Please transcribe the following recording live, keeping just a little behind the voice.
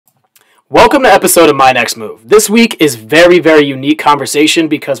Welcome to episode of My Next Move. This week is very, very unique conversation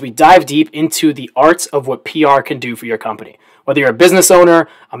because we dive deep into the arts of what PR can do for your company. Whether you're a business owner,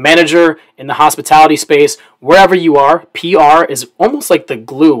 a manager, in the hospitality space, wherever you are, PR is almost like the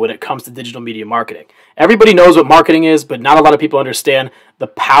glue when it comes to digital media marketing. Everybody knows what marketing is, but not a lot of people understand the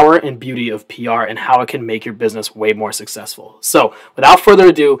power and beauty of PR and how it can make your business way more successful. So, without further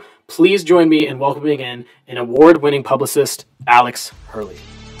ado, please join me in welcoming in an award-winning publicist, Alex Hurley.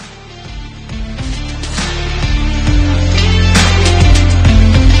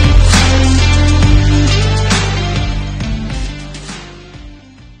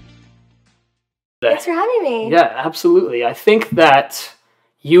 Thanks for having me. Yeah, absolutely. I think that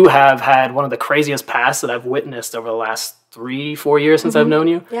you have had one of the craziest paths that I've witnessed over the last 3-4 years since I've known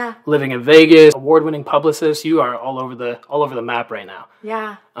you. Yeah. Living in Vegas, award-winning publicist, you are all over the map right now.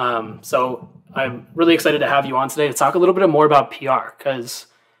 Yeah. So I'm really excited to have you on today to talk a little bit more about PR because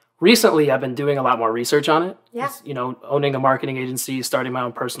recently I've been doing a lot more research on it. Yeah. You know, owning a marketing agency, starting my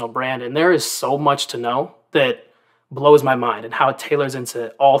own personal brand, and there is so much to know that blows my mind and how it tailors into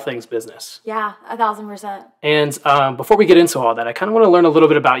all things business. Yeah, 1,000%. And before we get into all that, I kind of want to learn a little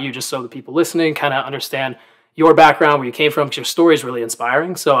bit about you just so the people listening kind of understand your background, where you came from, because your story is really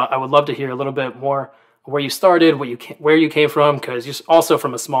inspiring. So I would love to hear a little bit more where you started, where you came from, because you're also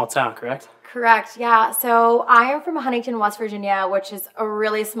from a small town, correct? Correct, yeah. So I am from Huntington, West Virginia, which is a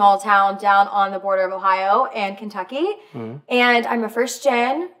really small town down on the border of Ohio and Kentucky. Mm-hmm. And I'm a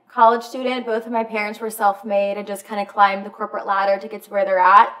first-gen college student. Both of my parents were self-made and just kind of climbed the corporate ladder to get to where they're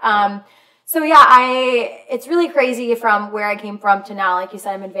at. So yeah, it's really crazy from where I came from to now. Like you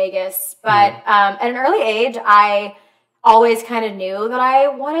said, I'm in Vegas. But at an early age, I always kind of knew that I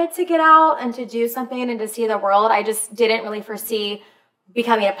wanted to get out and to do something and to see the world. I just didn't really foresee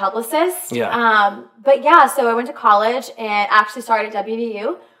becoming a publicist. Yeah. But yeah, so I went to college and actually started at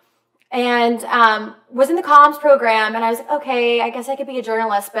WVU. And was in the comms program, and I was like, okay, I guess I could be a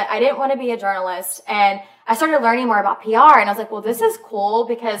journalist, but I didn't want to be a journalist. And I started learning more about PR, and I was like, well, this is cool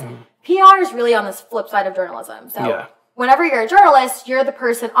because PR is really on this flip side of journalism. So whenever you're a journalist, you're the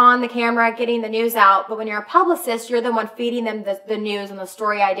person on the camera getting the news out, but when you're a publicist, you're the one feeding them the news and the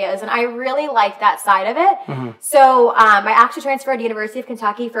story ideas, and I really like that side of it. So I actually transferred to University of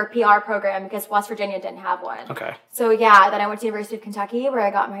Kentucky for a PR program because West Virginia didn't have one. Okay. So yeah, then I went to University of Kentucky where I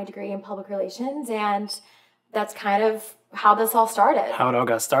got my degree in public relations, and that's kind of how this all started. How it all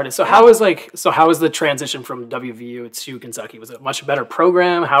got started. So how was the transition from WVU to Kentucky? Was it a much better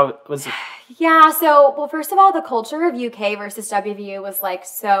program? How was it? Yeah, so, well, first of all, the culture of UK versus WVU was, like,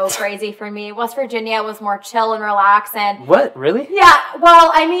 so crazy for me. West Virginia was more chill and relaxed. And what? Really? Yeah,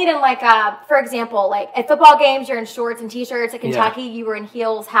 well, I mean, in, like, for example, like, at football games, you're in shorts and T-shirts. At Kentucky, you were in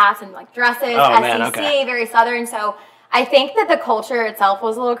heels, hats, and, like, dresses. Oh, SEC, man, okay. Very Southern. So I think that the culture itself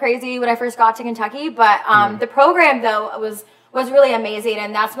was a little crazy when I first got to Kentucky. But the program, though, was really amazing.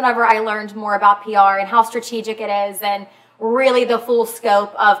 And that's whenever I learned more about PR and how strategic it is and really the full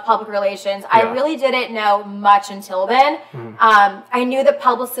scope of public relations. I really didn't know much until then. I knew that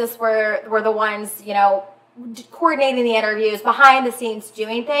publicists were the ones, you know, coordinating the interviews, behind the scenes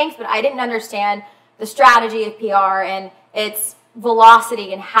doing things, but I didn't understand the strategy of PR and its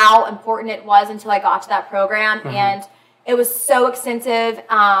velocity and how important it was until I got to that program. And it was so extensive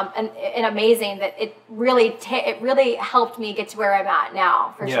and amazing that it really helped me get to where I'm at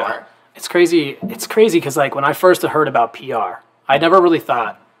now, for sure. It's crazy. It's crazy because, like, when I first heard about PR, I never really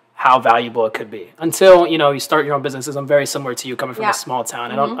thought how valuable it could be until, you know, you start your own businesses. I'm very similar to you, coming from a small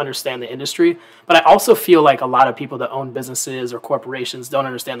town. I don't understand the industry, but I also feel like a lot of people that own businesses or corporations don't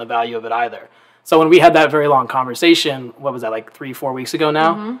understand the value of it either. So when we had that very long conversation, what was that, like 3-4 weeks ago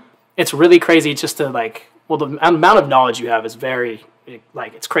now? It's really crazy just to, like, well, the amount of knowledge you have is very,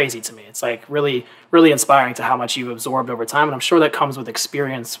 like, it's crazy to me. It's, like, really, really inspiring to how much you've absorbed over time. And I'm sure that comes with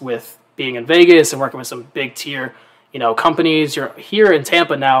experience with being in Vegas and working with some big tier, you know, companies. You're here in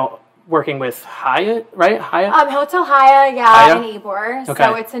Tampa now working with Hyatt, right? Hyatt? Hotel Hyatt, Hyatt? in Ybor. Okay.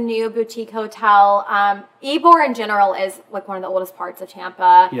 So it's a new boutique hotel. Ybor in general is like one of the oldest parts of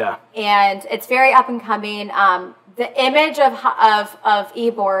Tampa. Yeah. And it's very up and coming. The image of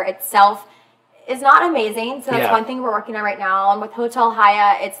Ybor itself is not amazing. So that's one thing we're working on right now. And with Hotel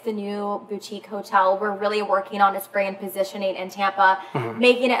Hyatt, it's the new boutique hotel. We're really working on its brand positioning in Tampa,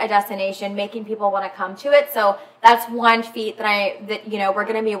 making it a destination, making people want to come to it. So that's one feat that you know, we're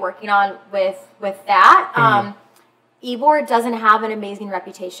going to be working on with that. Ybor doesn't have an amazing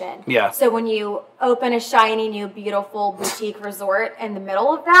reputation. Yeah. So when you open a shiny, new, beautiful boutique resort in the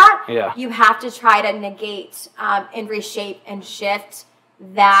middle of that, you have to try to negate and reshape and shift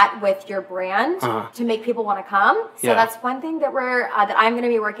that with your brand to make people want to come. So that's one thing that that I'm going to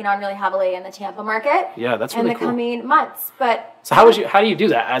be working on really heavily in the Tampa market. Yeah, that's really cool. In the coming months. But so how do you do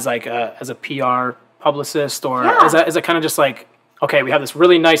that as like as a PR publicist, or is it kind of just like, okay, we have this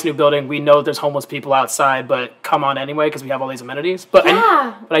really nice new building, we know there's homeless people outside, but come on anyway because we have all these amenities? But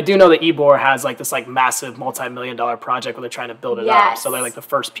I do know that Ybor has like this like massive multi-million-dollar project where they're trying to build it up, so they're like the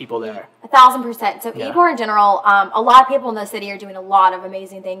first people there. 1,000%. So Ybor in general, a lot of people in the city are doing a lot of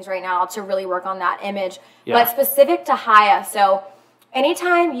amazing things right now to really work on that image. But specific to Haya, so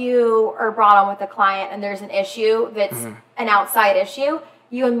anytime you are brought on with a client and there's an issue that's an outside issue,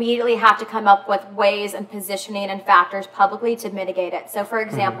 you immediately have to come up with ways and positioning and factors publicly to mitigate it. So for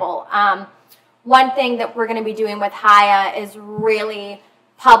example, one thing that we're going to be doing with Haya is really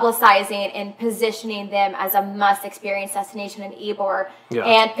publicizing and positioning them as a must-experience destination in Ybor,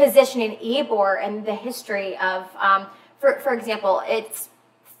 and positioning Ybor and the history of, for example, it's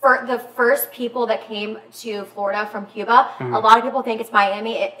for the first people that came to Florida from Cuba. A lot of people think it's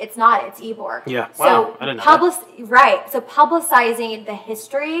Miami. It's not. It's Ybor. Yeah. So wow. I didn't know that. Right. So publicizing the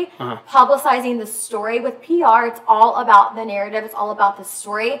history, publicizing the story with PR. It's all about the narrative. It's all about the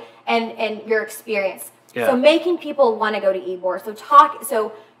story and your experience. Yeah. So making people want to go to Ybor.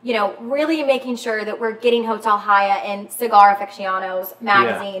 So really making sure that we're getting Hotel Haya in Cigar Aficionados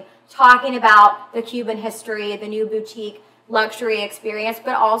magazine, talking about the Cuban history, the new boutique luxury experience,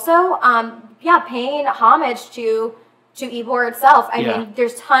 but also paying homage to Ybor itself. I mean,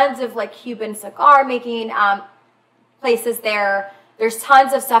 there's tons of like Cuban cigar making places there. There's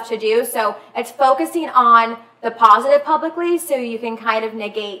tons of stuff to do. So it's focusing on the positive publicly so you can kind of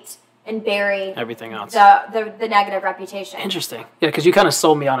negate and bury everything else, the negative reputation. Interesting. Yeah, because you kind of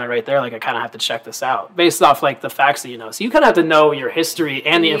sold me on it right there. Like I kind of have to check this out based off like the facts that you know. So you kind of have to know your history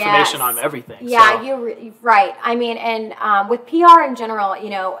and the information on everything. Yeah, so. you're right. I mean, and with PR in general,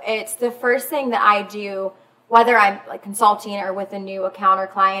 it's the first thing that I do, whether I'm like consulting or with a new account or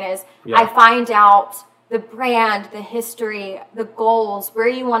client, is I find out the brand, the history, the goals, where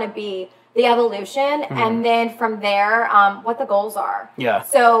you want to be, the evolution, and then from there, what the goals are. Yeah.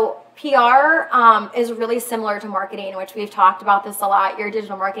 So PR is really similar to marketing, which we've talked about this a lot. You're a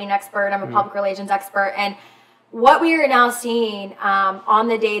digital marketing expert. I'm a public relations expert. And what we are now seeing on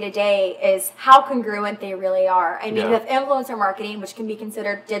the day-to-day is how congruent they really are. I mean, with influencer marketing, which can be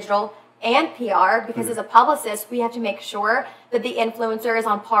considered digital and PR, because as a publicist, we have to make sure that the influencer is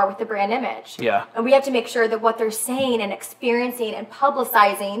on par with the brand image. Yeah. And we have to make sure that what they're saying and experiencing and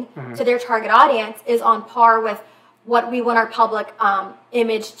publicizing to their target audience is on par with what we want our public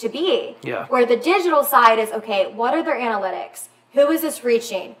image to be. Yeah. Where the digital side is, okay, what are their analytics? Who is this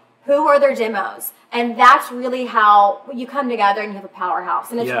reaching? Who are their demos? And that's really how you come together and you have a powerhouse.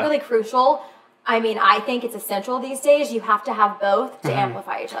 And it's really crucial. I mean, I think it's essential these days. You have to have both to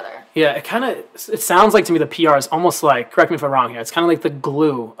amplify each other. Yeah, it sounds like to me the PR is almost like, correct me if I'm wrong here, it's kind of like the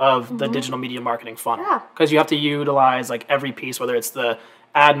glue of the digital media marketing funnel. Yeah. Because you have to utilize like every piece, whether it's the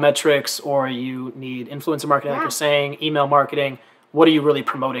ad metrics or you need influencer marketing, like you're saying, email marketing. What are you really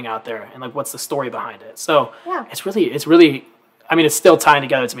promoting out there? And like, what's the story behind it? So it's really, I mean, it's still tying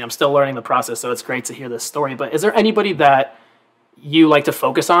together to me. I'm still learning the process, so it's great to hear this story. But is there anybody that you like to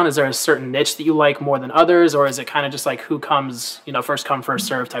focus on? Is there a certain niche that you like more than others, or is it kind of just like who comes, first come, first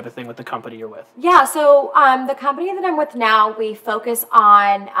serve type of thing with the company you're with? Yeah, so the company that I'm with now, we focus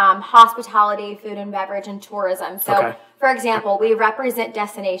on hospitality, food and beverage, and tourism. So, for example, we represent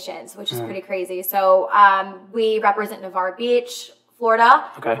destinations, which is pretty crazy. So we represent Navarre Beach, Florida,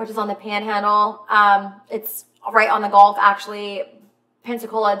 which is on the Panhandle. It's right on the Gulf, actually.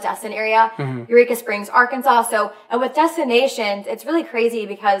 Pensacola, Destin area, Eureka Springs, Arkansas. So, and with destinations, it's really crazy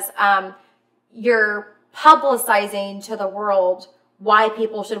because you're publicizing to the world why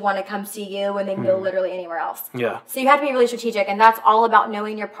people should want to come see you when they can go literally anywhere else. Yeah. So you have to be really strategic, and that's all about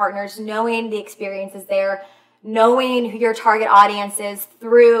knowing your partners, knowing the experiences there, knowing who your target audience is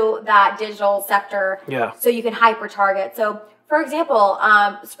through that digital sector. Yeah. So you can hyper target. So, for example,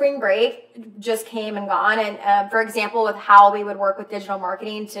 spring break just came and gone. And for example, with how we would work with digital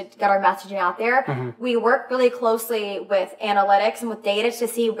marketing to get our messaging out there, we work really closely with analytics and with data to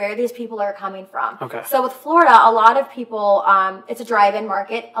see where these people are coming from. Okay. So with Florida, a lot of people, it's a drive-in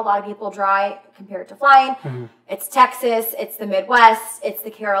market. A lot of people drive compared to flying. It's Texas, it's the Midwest, it's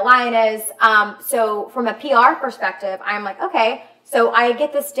the Carolinas. So from a PR perspective, I'm like, okay, so I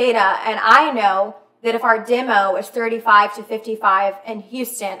get this data and I know that if our demo is 35 to 55 in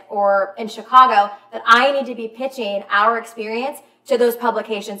Houston or in Chicago, that I need to be pitching our experience to those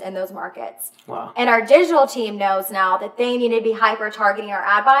publications in those markets. Wow. And our digital team knows now that they need to be hyper targeting our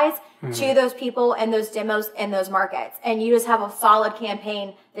ad buys to those people and those demos in those markets. And you just have a solid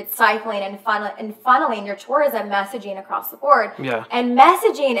campaign that's cycling and funneling your tourism messaging across the board. Yeah. And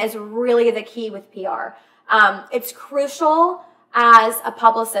messaging is really the key with PR. It's crucial as a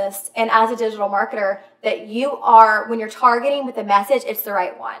publicist and as a digital marketer that you are, when you're targeting with a message, it's the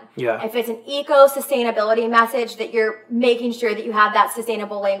right one. Yeah. If it's an eco-sustainability message, that you're making sure that you have that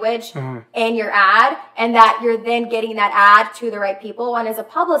sustainable language in your ad, and that you're then getting that ad to the right people. And as a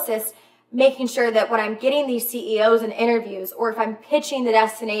publicist, making sure that when I'm getting these CEOs in interviews, or if I'm pitching the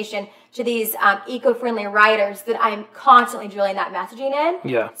destination to these eco-friendly writers, that I'm constantly drilling that messaging in.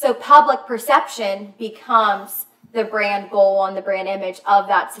 Yeah. So public perception becomes the brand goal and the brand image of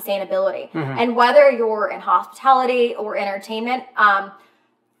that sustainability. And whether you're in hospitality or entertainment,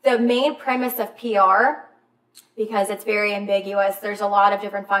 the main premise of PR, because it's very ambiguous, there's a lot of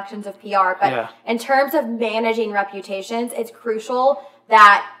different functions of PR, but in terms of managing reputations, it's crucial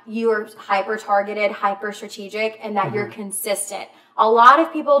that you are hyper targeted, hyper strategic, and that you're consistent. A lot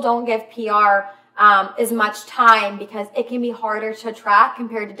of people don't give PR as much time because it can be harder to track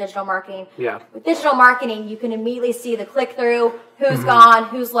compared to digital marketing. Yeah. With digital marketing, you can immediately see the click-through, who's gone,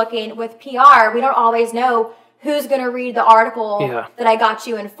 who's looking. With PR, we don't always know who's going to read the article that I got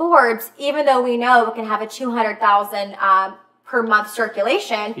you in Forbes, even though we know it can have a 200,000 per month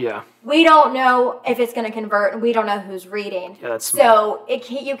circulation. Yeah. We don't know if it's going to convert, and we don't know who's reading. Yeah, that's smart.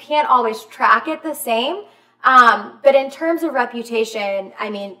 So you can't always track it the same. But in terms of reputation, I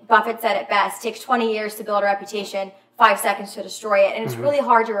mean, Buffett said it best, it takes 20 years to build a reputation, 5 seconds to destroy it. And it's really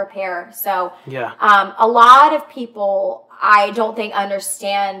hard to repair. So a lot of people, I don't think,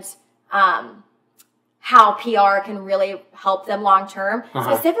 understand how PR can really help them long term.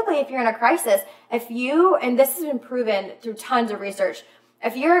 Specifically, if you're in a crisis, and this has been proven through tons of research,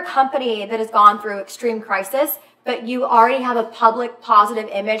 if you're a company that has gone through extreme crisis, but you already have a public positive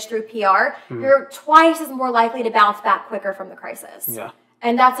image through PR, you're twice as more likely to bounce back quicker from the crisis. Yeah.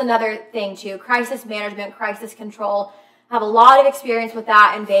 And that's another thing too. Crisis management, crisis control. I have a lot of experience with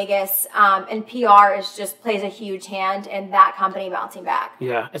that in Vegas, and PR plays a huge hand in that company bouncing back.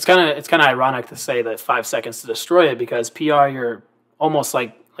 Yeah, it's kind of ironic to say that 5 seconds to destroy it, because PR, you're almost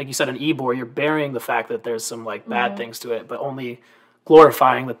like you said, an e-board. You're burying the fact that there's some like bad things to it, but only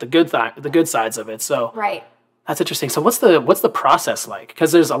glorifying the good sides of it. So right. That's interesting. So what's the process like?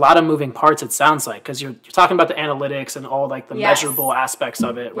 Because there's a lot of moving parts, it sounds like, because you're talking about the analytics and all like the measurable aspects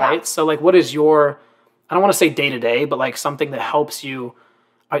of it, right? So like, what is your, I don't want to say day-to-day, but like something that helps you,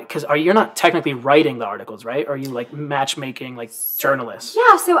 because you're not technically writing the articles, right? Or are you like matchmaking, like journalists?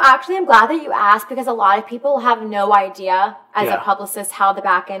 Yeah, so actually I'm glad that you asked, because a lot of people have no idea as a publicist how the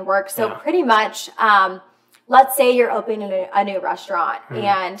back end works. So pretty much, let's say you're opening a new restaurant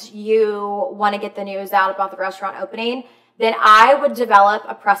and you want to get the news out about the restaurant opening, then I would develop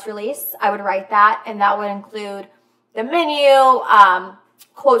a press release. I would write that, and that would include the menu,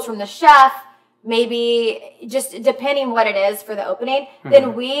 quotes from the chef, maybe just depending what it is for the opening.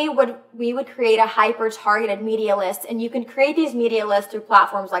 Then we would create a hyper targeted media list, and you can create these media lists through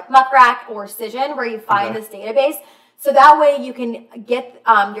platforms like Muckrack or Cision, where you find this database. So that way you can get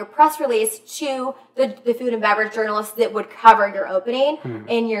your press release to the food and beverage journalists that would cover your opening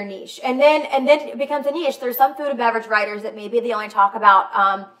in your niche. And then it becomes a niche. There's some food and beverage writers that maybe they only talk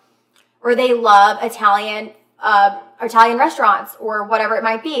about or they love Italian restaurants or whatever it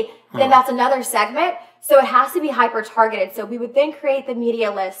might be. Then that's another segment. So it has to be hyper targeted. So we would then create the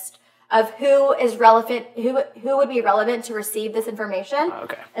media list of who is relevant, who would be relevant to receive this information.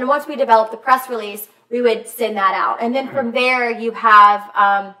 And once we develop the press release, we would send that out. And then from there, you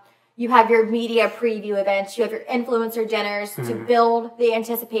have your media preview events, you have your influencer dinners to build the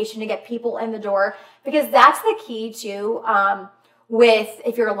anticipation to get people in the door. Because that's the key too,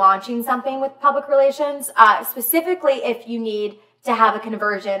 if you're launching something with public relations, specifically if you need to have a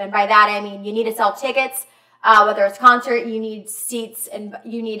conversion. And by that, I mean, you need to sell tickets, whether it's concert, you need seats, and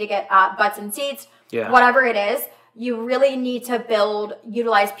you need to get butts and seats, whatever it is. You really need to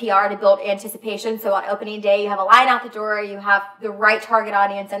utilize PR to build anticipation. So on opening day, you have a line out the door, you have the right target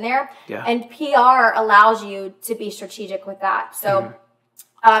audience in there. And PR allows you to be strategic with that. So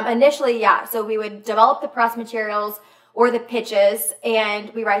initially, so we would develop the press materials or the pitches,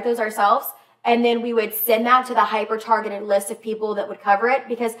 and we write those ourselves. And then we would send that to the hyper-targeted list of people that would cover it.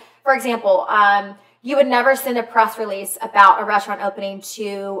 Because, for example, you would never send a press release about a restaurant opening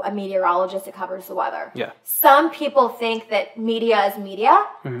to a meteorologist that covers the weather. Some people think that media is media,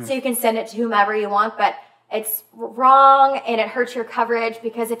 so you can send it to whomever you want, but it's wrong and it hurts your coverage,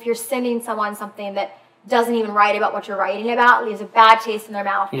 because if you're sending someone something that doesn't even write about what you're writing about, leaves a bad taste in their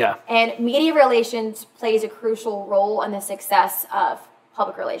mouth. Yeah. And media relations plays a crucial role in the success of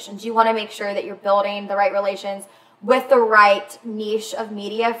public relations. You want to make sure that you're building the right relations with the right niche of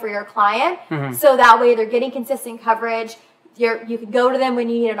media for your client. So that way they're getting consistent coverage. You can go to them when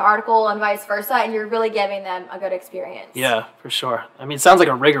you need an article and vice versa, and you're really giving them a good experience. Yeah, for sure. I mean, it sounds like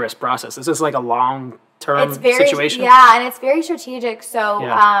a rigorous process. Is this like a long-term situation? Yeah, and it's very strategic. So,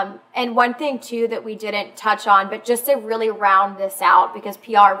 and one thing too that we didn't touch on, but just to really round this out, because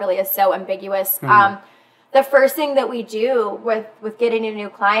PR really is so ambiguous. The first thing that we do with getting a new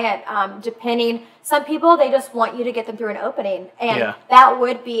client, some people, they just want you to get them through an opening. And that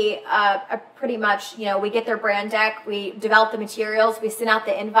would be a pretty much, we get their brand deck, we develop the materials, we send out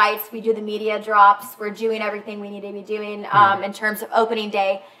the invites, we do the media drops, we're doing everything we need to be doing in terms of opening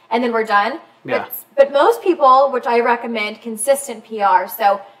day, and then we're done. But most people, which I recommend, consistent PR.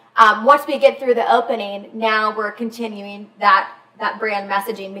 So once we get through the opening, now we're continuing that brand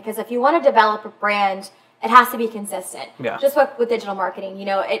messaging, because if you want to develop a brand, it has to be consistent. Just like with digital marketing,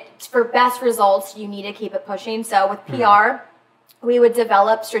 for best results, you need to keep it pushing. So with PR, we would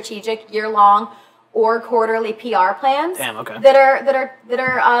develop strategic year-long or quarterly PR plans that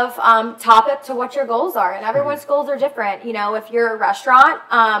are of topic to what your goals are, and everyone's goals are different. If you're a restaurant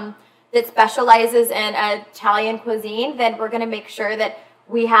that specializes in Italian cuisine, then we're going to make sure that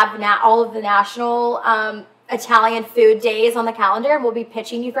we have all of the national Italian food days on the calendar, and we'll be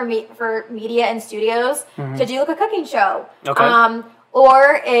pitching you for media and studios to do like a cooking show.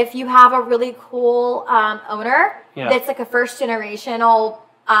 Or if you have a really cool owner that's like a first generational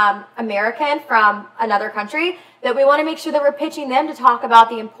American from another country, that we want to make sure that we're pitching them to talk about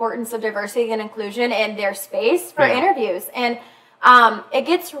the importance of diversity and inclusion in their space for interviews. And it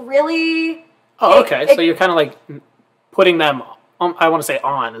gets really... So you're kind of like putting them... I want to say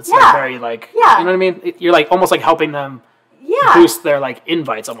on. It's like very like, you know what I mean? You're like almost like helping them boost their like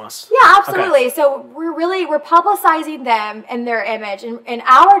invites almost. Yeah, absolutely. So we're publicizing them and their image, and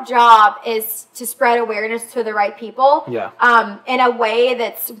our job is to spread awareness to the right people. In a way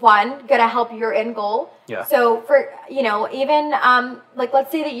that's going to help your end goal. So for, even like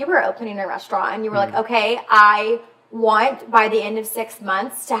let's say that you were opening a restaurant and you were like, okay, I want by the end of 6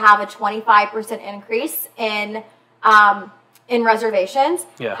 months to have a 25% increase in reservations.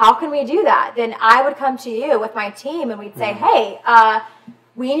 How can we do that? Then I would come to you with my team and we'd say, hey,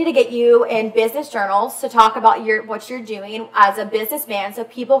 we need to get you in business journals to talk about what you're doing as a businessman, so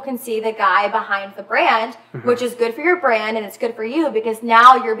people can see the guy behind the brand, which is good for your brand and it's good for you because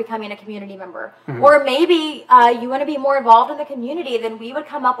now you're becoming a community member. Or maybe you want to be more involved in the community, then we would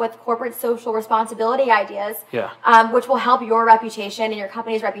come up with corporate social responsibility ideas, which will help your reputation and your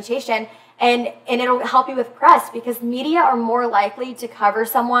company's reputation. And it'll help you with press, because media are more likely to cover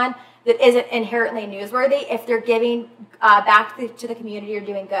someone that isn't inherently newsworthy if they're giving back to the community or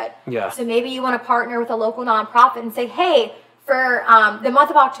doing good. So maybe you want to partner with a local nonprofit and say, hey, for the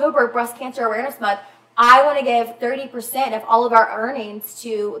month of October, Breast Cancer Awareness Month, I want to give 30% of all of our earnings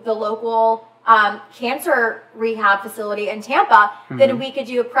to the local cancer rehab facility in Tampa. Then we could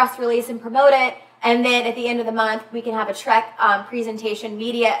do a press release and promote it. And then at the end of the month, we can have a check presentation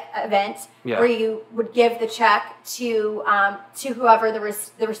media event where you would give the check to whoever the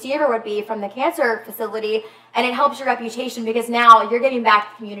receiver would be from the cancer facility, and it helps your reputation because now you're giving back to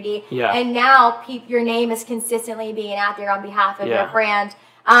the community, and now your name is consistently being out there on behalf of your brand.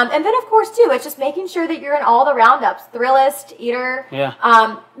 And then, of course, too, it's just making sure that you're in all the roundups, Thrillist, Eater,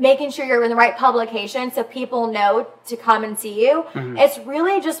 making sure you're in the right publication so people know to come and see you. It's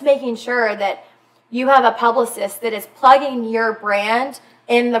really just making sure that you have a publicist that is plugging your brand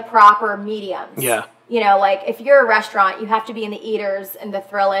in the proper mediums. Like if you're a restaurant, you have to be in the Eaters and the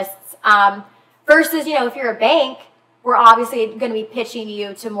Thrillists. Versus, if you're a bank, we're obviously going to be pitching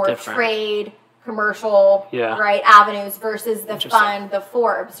you to more trade, commercial, avenues versus the fun, the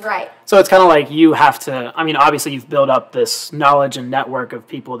Forbes, So it's kind of like you have to, obviously you've built up this knowledge and network of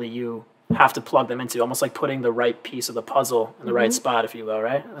people that you have to plug them into, almost like putting the right piece of the puzzle in the right spot, if you will,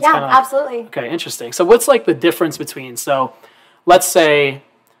 right? That's absolutely. Okay, interesting. So what's like the difference between, so let's say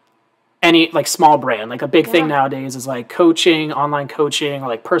any like small brand, like a big thing nowadays is like coaching, online coaching, or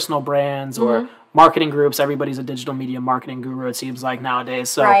like personal brands or marketing groups. Everybody's a digital media marketing guru, it seems like nowadays.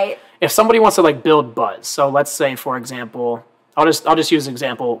 So if somebody wants to like build buzz, so let's say, for example, I'll just use an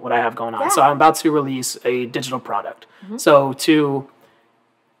example what I have going on. So I'm about to release a digital product. So to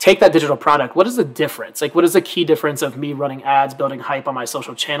take that digital product, what is the difference? Like, what is the key difference of me running ads, building hype on my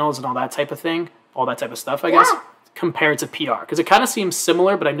social channels and all that type of thing? All that type of stuff, I guess? compared to PR? Because it kind of seems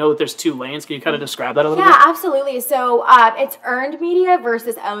similar, but I know that there's two lanes. Can you kind of describe that a little bit? Yeah, absolutely. So it's earned media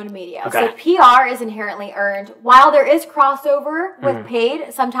versus owned media. Okay. So PR is inherently earned. While there is crossover with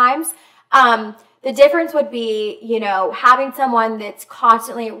paid sometimes, the difference would be, having someone that's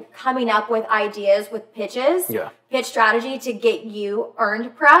constantly coming up with ideas, with pitches, pitch strategy to get you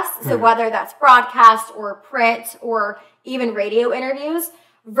earned press. So whether that's broadcast or print or even radio interviews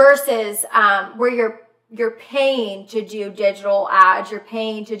versus where you're paying to do digital ads, you're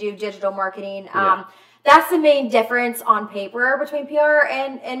paying to do digital marketing. That's the main difference on paper between PR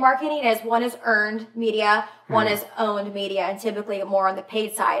and marketing is one is earned media, one is owned media, and typically more on the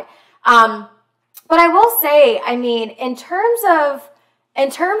paid side. But I will say, I mean, in terms of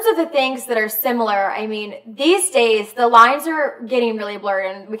the things that are similar, I mean, these days the lines are getting really blurred,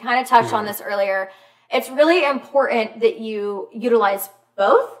 and we kind of touched on this earlier. It's really important that you utilize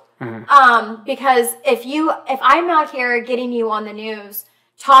both. Because if I'm out here getting you on the news,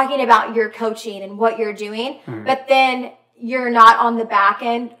 talking about your coaching and what you're doing, but then you're not on the back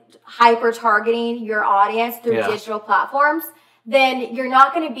end hyper targeting your audience through digital platforms, then you're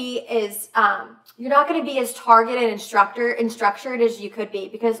not going to be as targeted and structured as you could be,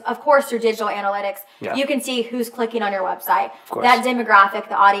 because of course through digital analytics you can see who's clicking on your website, that demographic,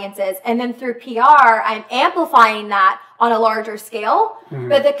 the audiences, and then through PR I'm amplifying that on a larger scale,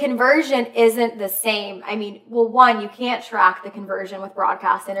 but the conversion isn't the same. I mean, well, one, you can't track the conversion with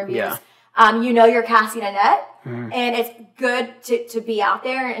broadcast interviews. You're casting a net, and it's good to be out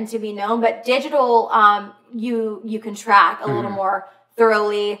there and to be known, but digital, you can track a little more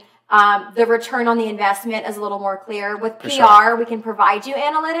thoroughly. The return on the investment is a little more clear. With PR, we can provide you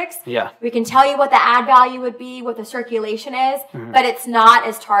analytics. We can tell you what the ad value would be, what the circulation is, but it's not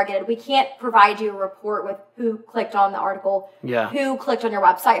as targeted. We can't provide you a report with who clicked on the article, who clicked on your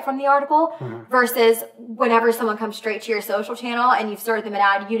website from the article, versus whenever someone comes straight to your social channel and you've served them an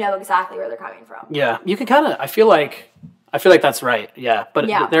ad, you know exactly where they're coming from. Yeah, you can kind of, I feel like that's right. Yeah, but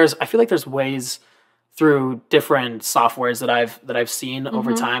I feel like there's ways through different softwares that I've seen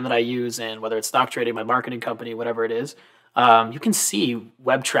over time that I use, and whether it's stock trading, my marketing company, whatever it is, you can see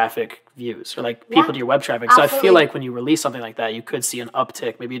web traffic views or like people to your web traffic. So I feel like when you release something like that, you could see an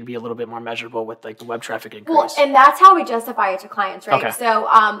uptick. Maybe it'd be a little bit more measurable with like the web traffic increase. Well, and that's how we justify it to clients, right? Okay. So,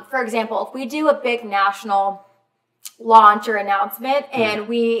 for example, if we do a big national launch or announcement and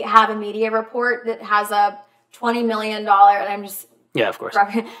we have a media report that has a $20 million, and I'm just of course.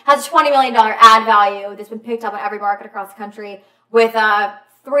 Has a $20 million ad value that's been picked up in every market across the country with a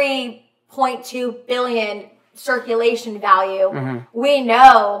 $3.2 billion circulation value. We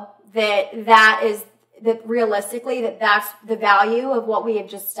know that realistically that's the value of what we have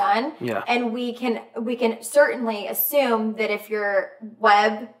just done. And we can certainly assume that if your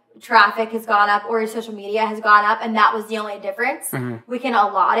web traffic has gone up or your social media has gone up and that was the only difference, we can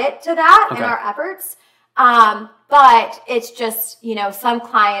allot it to that in our efforts. But it's just, some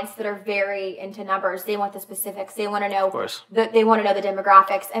clients that are very into numbers, they want the specifics. They want to know they want to know the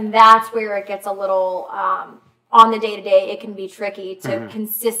demographics. And that's where it gets a little, on the day-to-day, it can be tricky to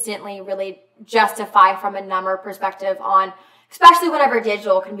consistently really justify from a number perspective on, especially whenever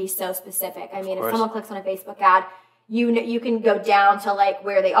digital can be so specific. I mean, if someone clicks on a Facebook ad, you can go down to like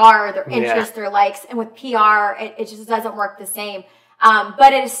where they are, their interests, their likes. And with PR, it just doesn't work the same.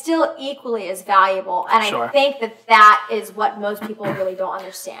 But it is still equally as valuable, and I think that is what most people really don't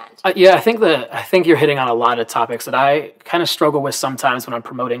understand. I think you're hitting on a lot of topics that I kind of struggle with sometimes when I'm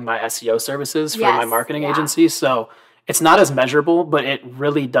promoting my SEO services for my marketing agency. So it's not as measurable, but it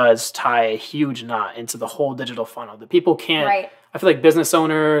really does tie a huge knot into the whole digital funnel. That people can't. I feel like business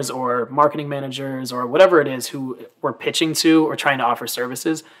owners or marketing managers or whatever it is who we're pitching to or trying to offer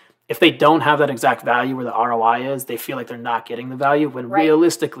services, if they don't have that exact value where the ROI is, they feel like they're not getting the value, when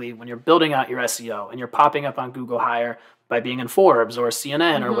realistically, when you're building out your SEO and you're popping up on Google Hire by being in Forbes or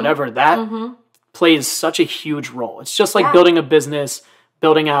CNN or whatever, that plays such a huge role. It's just like building a business,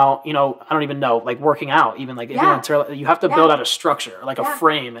 building out, I don't even know, like working out, even like if you have to build out a structure, like a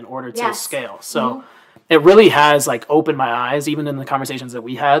frame in order to scale. So it really has like opened my eyes, even in the conversations that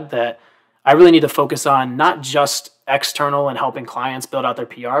we had, that I really need to focus on not just external and helping clients build out their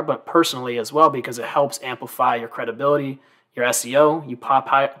PR, but personally as well, because it helps amplify your credibility, your SEO. You pop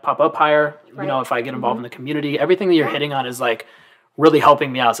up higher. If I get involved in the community, everything that you're hitting on is like really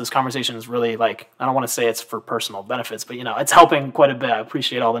helping me out. So this conversation is really like, I don't want to say it's for personal benefits, but it's helping quite a bit. I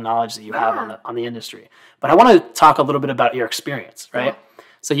appreciate all the knowledge that you have on the industry. But I want to talk a little bit about your experience, right?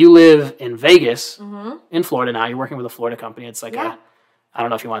 So you live in Vegas, in Florida now. You're working with a Florida company. It's like I don't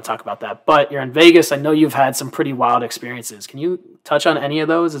know if you want to talk about that, but you're in Vegas. I know you've had some pretty wild experiences. Can you touch on any of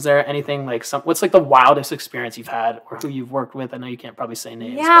those? Is there anything like what's like the wildest experience you've had or who you've worked with? I know you can't probably say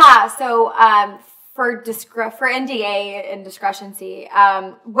names. Yeah. So, for NDA and discrepancy,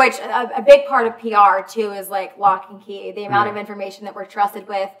 which a big part of PR too is like lock and key, the amount of information that we're trusted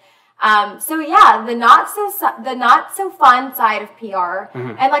with. So yeah, the not so fun side of PR,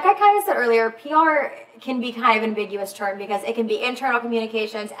 and like I kind of said earlier, PR can be kind of an ambiguous term because it can be internal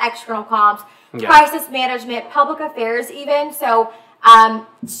communications, external comms, crisis management, public affairs, even. So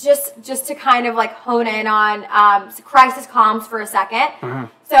just to kind of like hone in on crisis comms for a second.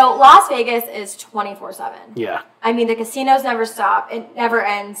 So Las Vegas is 24/7. Yeah. I mean, the casinos never stop. It never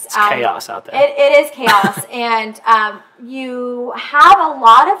ends. It's chaos out there. It is chaos. And you have a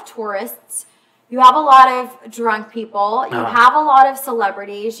lot of tourists. You have a lot of drunk people. You have a lot of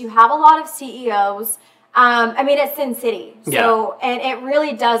celebrities. You have a lot of CEOs. I mean, it's Sin City. So, and it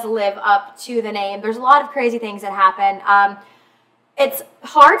really does live up to the name. There's a lot of crazy things that happen. It's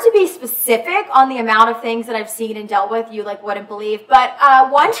hard to be specific on the amount of things that I've seen and dealt with you like wouldn't believe. But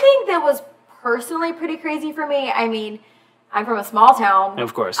one thing that was personally pretty crazy for me, I mean, I'm from a small town.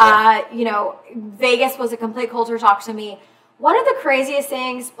 Of course. You know, Vegas was a complete culture shock to me. One of the craziest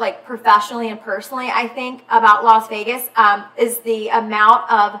things, like professionally and personally, I think about Las Vegas is the amount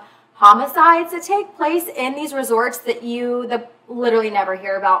of homicides that take place in these resorts that you literally never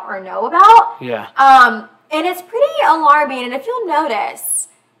hear about or know about. Yeah. And it's pretty alarming. And if you'll notice,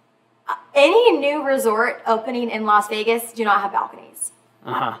 any new resort opening in Las Vegas do not have balconies.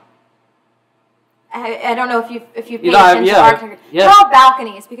 I don't know if you've paid attention to architecture. They're all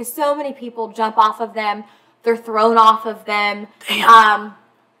balconies because so many people jump off of them. They're thrown off of them. Damn.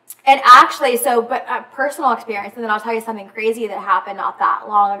 And actually, but personal experience, and then I'll tell you something crazy that happened not that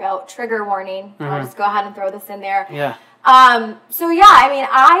long ago. Trigger warning. I'll just go ahead and throw this in there. Yeah. So yeah, I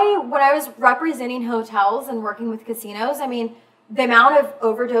mean, when I was representing hotels and working with casinos, I mean, the amount of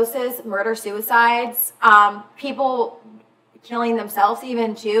overdoses, murder, suicides, people killing themselves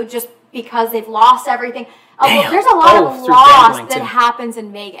even too, just because they've lost everything. There's a lot of loss that happens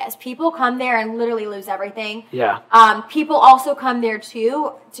in Vegas. People come there and literally lose everything. Yeah. People also come there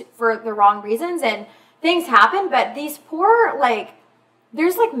too for the wrong reasons, and things happen. But these poor,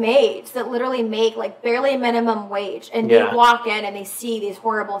 there's maids that literally make barely minimum wage, and they walk in and they see these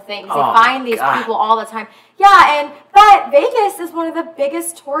horrible things. They find these people all the time. Yeah, but Vegas is one of the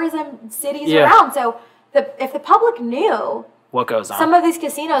biggest tourism cities around. So if the public knew what goes on, some of these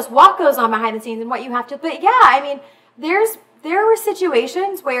casinos, what goes on behind the scenes, and what you have to. But yeah, I mean, there were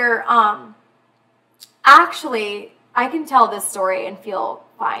situations where actually I can tell this story and feel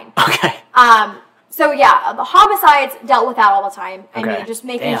fine. Okay. So yeah, the homicides dealt with that all the time. I mean, just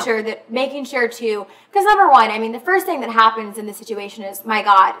making sure to, because number one, I mean, the first thing that happens in this situation is, my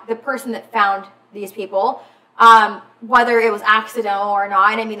God, the person that found these people, whether it was accidental or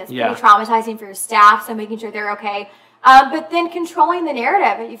not, I mean, it's pretty traumatizing for your staff, so making sure they're okay. But then controlling the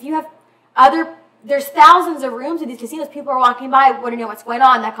narrative. If you have there's thousands of rooms in these casinos, people are walking by, wouldn't know what's going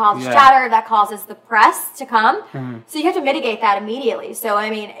on. That causes chatter, that causes the press to come. So you have to mitigate that immediately. So,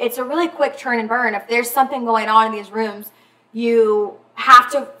 I mean, it's a really quick turn and burn. If there's something going on in these rooms, you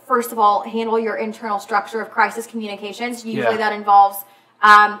have to, first of all, handle your internal structure of crisis communications. Usually that involves,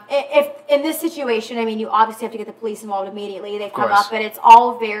 if in this situation, I mean, you obviously have to get the police involved immediately. They come up, but it's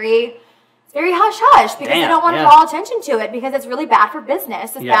all very hush-hush because they don't want to draw attention to it because it's really bad for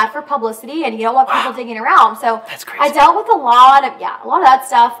business. It's bad for publicity, and you don't want people digging around. So that's crazy. I dealt with a lot of that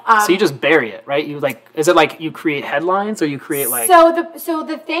stuff. So you just bury it, right? You is it you create headlines or you create So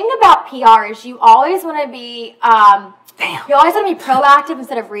the thing about PR is you always want to be you always want to be proactive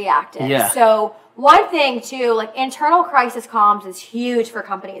instead of reactive. Yeah. So one thing too, internal crisis comms is huge for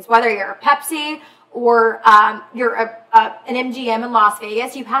companies. Whether you're a Pepsi or you're an MGM in Las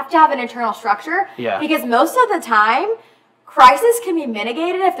Vegas, you have to have an internal structure. Yeah. Because most of the time, crisis can be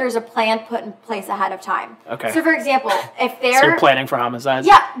mitigated if there's a plan put in place ahead of time. Okay. So, for example, if they're... So you're planning for homicides?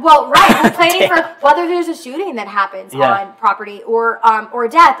 Yeah, well, right. We're planning for whether there's a shooting that happens on property or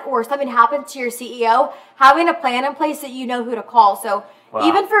death or something happens to your CEO, having a plan in place that you know who to call. So... Wow.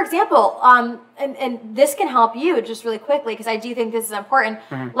 Even, for example, and this can help you just really quickly because I do think this is important.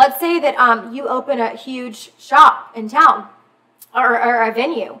 Let's say that you open a huge shop in town or a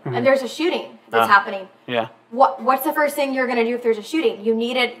venue and there's a shooting that's happening. Yeah. What's the first thing you're going to do if there's a shooting?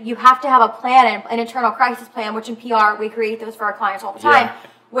 You have to have a plan, an internal crisis plan, which in PR we create those for our clients all the time,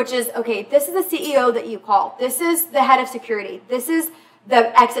 which is, okay, this is the CEO that you call. This is the head of security. This is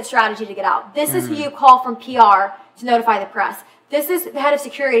the exit strategy to get out. This is who you call from PR to notify the press. this is the head of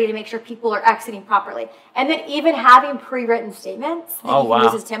security to make sure people are exiting properly. And then even having pre-written statements that you can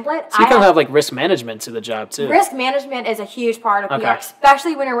use as template. So you kind of have like risk management to the job too. Risk management is a huge part of PR,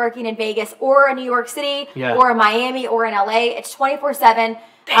 especially when you're working in Vegas or in New York City or in Miami or in LA. It's 24/7.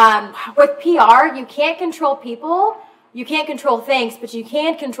 With PR, you can't control people. You can't control things, but you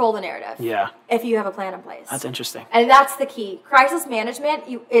can control the narrative. Yeah. If you have a plan in place. That's interesting. And that's the key. Crisis management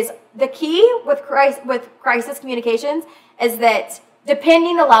is the key with crisis communications is that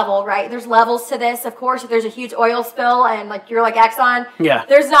depending the level, right? There's levels to this. Of course, if there's a huge oil spill and like you're like Exxon,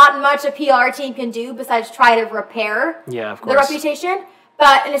 there's not much a PR team can do besides try to repair the reputation.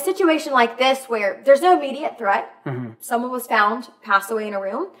 But in a situation like this where there's no immediate threat, someone was found, passed away in a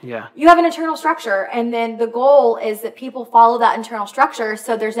room, you have an internal structure. And then the goal is that people follow that internal structure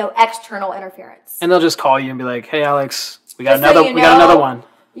so there's no external interference. And they'll just call you and be like, hey, Alex, we got another one.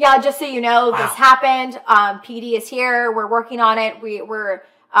 Yeah, just so you know, this happened. PD is here. We're working on it. We're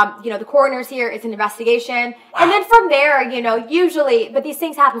the coroner's here. It's an investigation. And then from there, usually, but these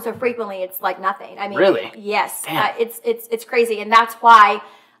things happen so frequently, it's like nothing. I mean, really? Yes. It's crazy. And that's why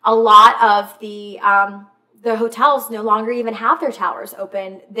a lot of the hotels no longer even have their towers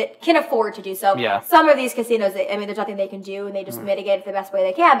open that can afford to do so. Yeah. Some of these casinos, there's nothing they can do and they just mitigate it the best way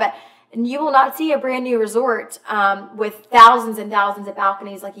they can. But you will not see a brand new resort with thousands and thousands of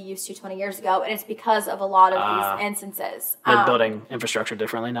balconies like you used to 20 years ago. And it's because of a lot of these instances. They're building infrastructure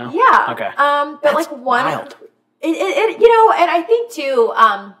differently now? Yeah. Okay. But that's like one, wild. And I think too,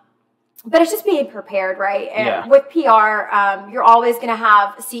 but it's just being prepared, right? And with PR, you're always going to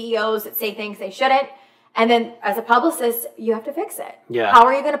have CEOs that say things they shouldn't. And then as a publicist, you have to fix it. Yeah. How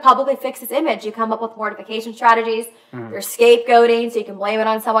are you going to publicly fix this image? You come up with mortification strategies. There's scapegoating, so you can blame it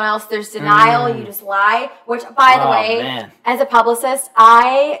on someone else. There's denial. You just lie. Which, by the way, as a publicist,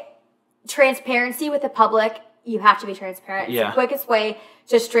 transparency with the public, you have to be transparent. It's the quickest way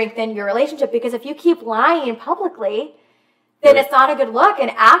to strengthen your relationship. Because if you keep lying publicly, then it's not a good look.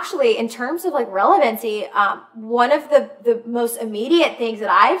 And actually, in terms of like relevancy, one of the most immediate things that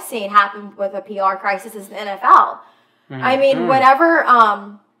I've seen happen with a PR crisis is the NFL. I mean, whenever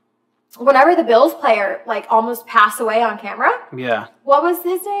the Bills player like almost passed away on camera. Yeah. What was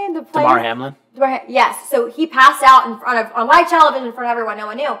his name? The player? Damar Hamlin. Yes. So he passed out on live television in front of everyone. No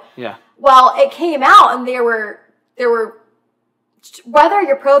one knew. Yeah. Well, it came out, and there were. Whether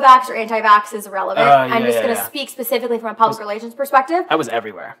you're pro-vax or anti-vax is irrelevant. I'm just going to speak specifically from a public relations perspective. That was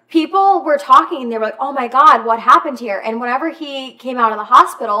everywhere. People were talking, and they were like, oh my God, what happened here? And whenever he came out of the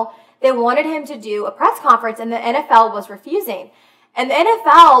hospital, they wanted him to do a press conference, and the NFL was refusing. And the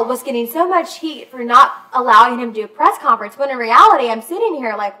NFL was getting so much heat for not allowing him to do a press conference, when in reality, I'm sitting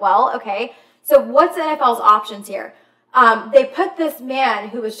here like, well, okay, so what's the NFL's options here? They put this man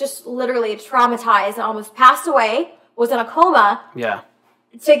who was just literally traumatized and almost passed away, was in a coma,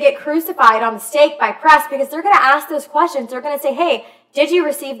 to get crucified on the stake by press, because they're going to ask those questions. They're going to say, hey, did you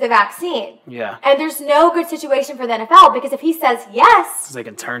receive the vaccine? Yeah. And there's no good situation for the NFL, because if he says yes, they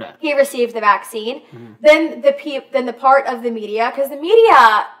can turn it. He received the vaccine, then the part of the media, because the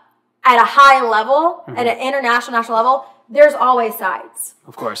media at a high level, at an international, national level, there's always sides.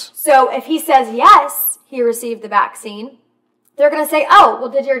 Of course. So if he says yes, he received the vaccine, they're going to say, oh, well,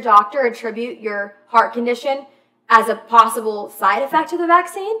 did your doctor attribute your heart condition as a possible side effect of the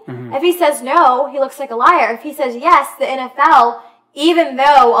vaccine? If he says no, he looks like a liar. If he says yes, the NFL, even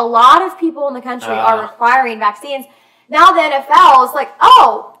though a lot of people in the country are requiring vaccines, now the NFL is like,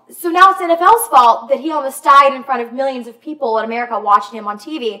 oh, so now it's the NFL's fault that he almost died in front of millions of people in America watching him on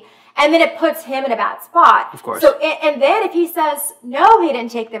TV. And then it puts him in a bad spot. Of course. So, and then if he says no, he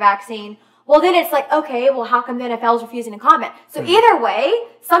didn't take the vaccine, well, then it's like, okay, well, how come the NFL is refusing to comment? So either way,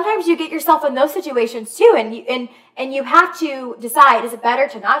 sometimes you get yourself in those situations too, and you have to decide, is it better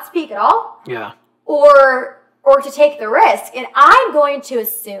to not speak at all? Yeah. Or to take the risk? And I'm going to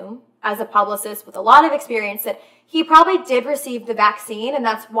assume, as a publicist with a lot of experience, that he probably did receive the vaccine, and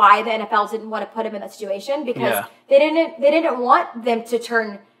that's why the NFL didn't want to put him in that situation, because they didn't want them to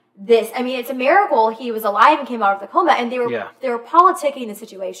turn this. I mean, it's a miracle he was alive and came out of the coma, and they were politicking the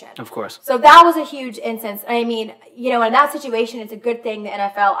situation. Of course. So that was a huge instance. I mean, in that situation, it's a good thing the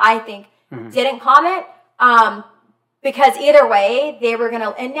NFL, I think, didn't comment, because either way, they were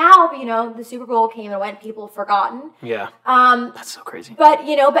gonna. And now, the Super Bowl came and went. People have forgotten. Yeah. That's so crazy. But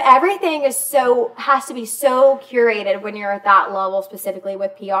everything has to be so curated when you're at that level, specifically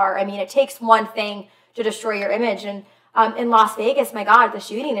with PR. I mean, it takes one thing to destroy your image. And in Las Vegas, my God, the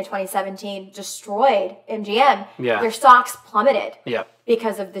shooting in 2017 destroyed MGM. Yeah. Their stocks plummeted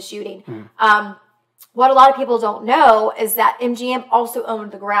because of the shooting. What a lot of people don't know is that MGM also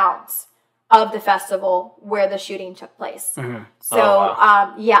owned the grounds of the festival where the shooting took place. Mm-hmm. So,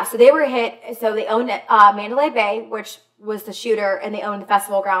 wow. So they were hit. So they owned Mandalay Bay, which was the shooter, and they owned the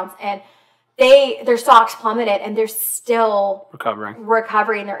festival grounds. And their stocks plummeted, and they're still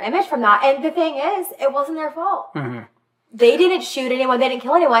recovering their image from that. And the thing is, it wasn't their fault. Mm-hmm. They didn't shoot anyone. They didn't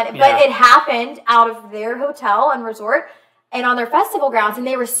kill anyone. But it happened out of their hotel and resort and on their festival grounds. And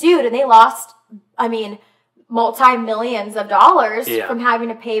they were sued, and they lost, multi-millions of dollars from having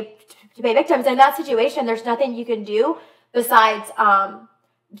to pay victims. And in that situation, there's nothing you can do besides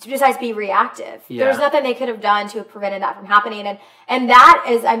be reactive. There's nothing they could have done to have prevented that from happening. And that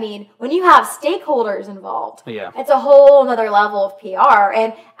is, when you have stakeholders involved, it's a whole another level of PR.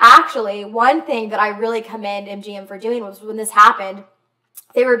 And actually, one thing that I really commend MGM for doing was when this happened,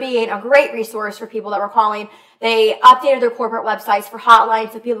 they were being a great resource for people that were calling. They updated their corporate websites for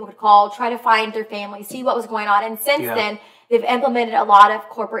hotlines so people could call, try to find their family, see what was going on. And since then, they've implemented a lot of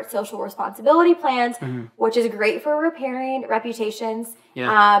corporate social responsibility plans, which is great for repairing reputations.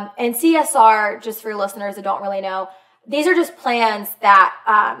 Yeah. And CSR, just for listeners that don't really know, these are just plans that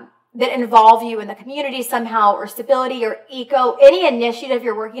that involve you in the community somehow, or stability, or any initiative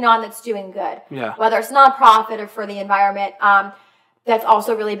you're working on that's doing good. Yeah. Whether it's nonprofit or for the environment. That's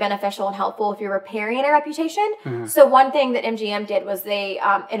also really beneficial and helpful if you're repairing a reputation. Mm-hmm. So one thing that MGM did was they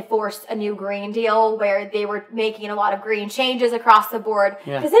enforced a new green deal where they were making a lot of green changes across the board.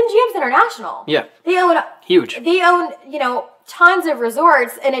 Because MGM's international. Yeah. They own huge. They own, tons of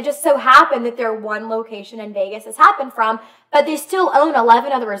resorts, and it just so happened that their one location in Vegas has happened from, but they still own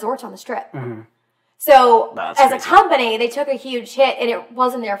 11 other resorts on the Strip. Mm-hmm. So as a company, they took a huge hit, and it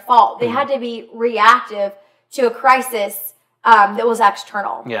wasn't their fault. They had to be reactive to a crisis that was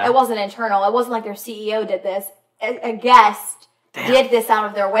external. Yeah. It wasn't internal. It wasn't like their CEO did this. A guest did this out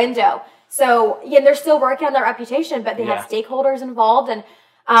of their window. So, they're still working on their reputation, but they had stakeholders involved. And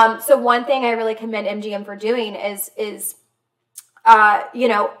so one thing I really commend MGM for doing is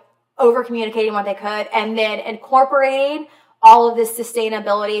over-communicating what they could, and then incorporating all of this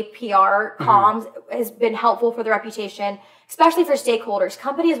sustainability, PR, comms has been helpful for the reputation, especially for stakeholders.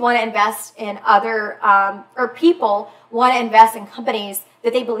 Companies want to invest in other, or people want to invest in companies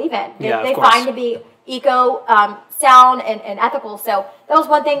that they believe in, that they find to be sound and ethical. So that was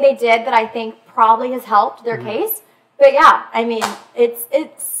one thing they did that I think probably has helped their case. But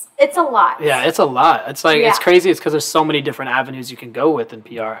it's a lot. Yeah, it's a lot. It's like, it's crazy. It's because there's so many different avenues you can go with in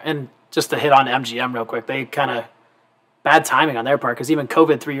PR. And just to hit on MGM real quick, they kind of bad timing on their part, because even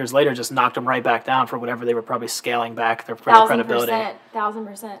COVID 3 years later just knocked them right back down for whatever they were probably scaling back their credibility.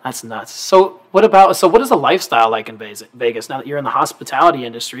 1,000%. That's nuts. So what is the lifestyle like in Vegas? Now that you're in the hospitality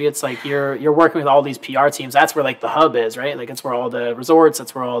industry, it's like you're working with all these PR teams. That's where like the hub is, right? Like it's where all the resorts,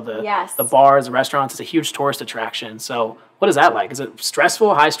 that's where all the bars, the restaurants. It's a huge tourist attraction. So what is that like? Is it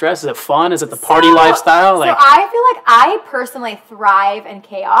stressful, high stress? Is it fun? Is it the party lifestyle? So I feel like I personally thrive in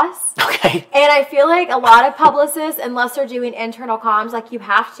chaos. Okay. And I feel like a lot of publicists, unless they're doing internal comms, like you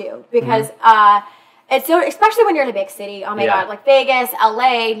have to, because it's so, especially when you're in a big city. Oh my God, like Vegas,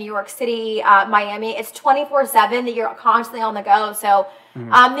 LA, New York City, Miami. It's 24/7 that you're constantly on the go. So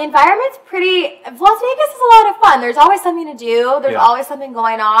the environment's pretty. Las Vegas is a lot of fun. There's always something to do. There's always something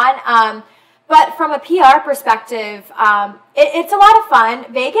going on. But from a PR perspective, it's a lot of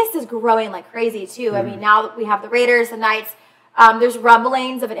fun. Vegas is growing like crazy too. I mean, now that we have the Raiders, the Knights, there's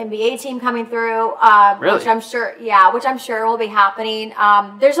rumblings of an NBA team coming through, really? which I'm sure will be happening.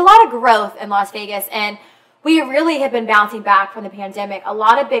 There's a lot of growth in Las Vegas, and we really have been bouncing back from the pandemic. A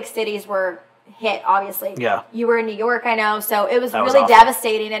lot of big cities were hit, obviously. Yeah. You were in New York, I know, so it was really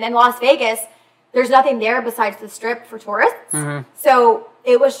devastating. And in Las Vegas, there's nothing there besides the Strip for tourists. Mm-hmm. So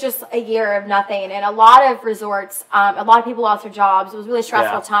it was just a year of nothing. And a lot of resorts, a lot of people lost their jobs. It was a really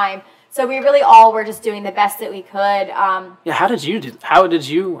stressful time. So we really all were just doing the best that we could. How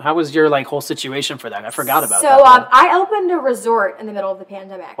was your like whole situation for that? I forgot about that. So I opened a resort in the middle of the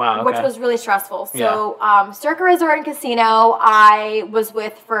pandemic, which was really stressful. So Circa Resort and Casino, I was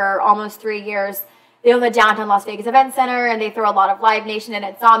with for almost 3 years. They own the downtown Las Vegas Event Center, and they throw a lot of Live Nation and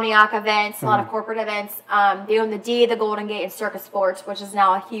Insomniac events, a lot of corporate events. They own the D, the Golden Gate, and Circa Sports, which is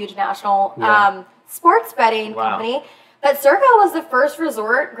now a huge national sports betting company. But Circa was the first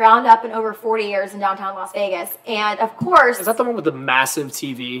resort ground up in over 40 years in downtown Las Vegas. And, of course... Is that the one with the massive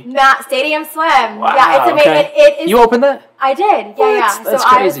TV? Stadium Swim. Wow, yeah, it's amazing. Okay. You opened that? I did. Yeah. That's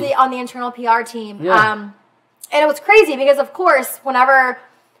crazy. I was on the internal PR team. Yeah. And it was crazy because, of course, whenever...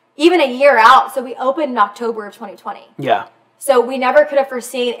 Even a year out, so we opened in October of 2020. Yeah. So we never could have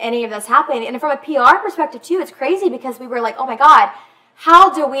foreseen any of this happening. And from a PR perspective, too, it's crazy because we were like, oh, my God,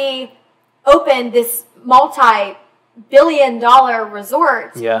 how do we open this multi-billion-dollar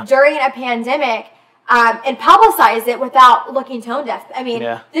resort during a pandemic and publicize it without looking tone deaf. I mean,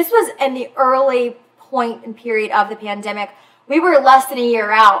 this was in the early point and period of the pandemic. We were less than a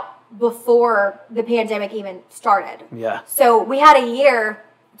year out before the pandemic even started. So we had a year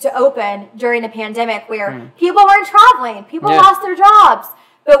to open during the pandemic where people weren't traveling, people lost their jobs,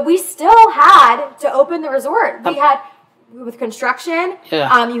 but we still had to open the resort. We had, with construction,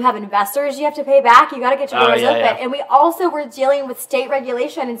 you have investors you have to pay back, you got to get your doors open. And we also were dealing with state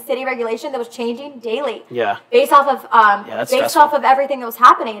regulation and city regulation that was changing daily based off of everything that was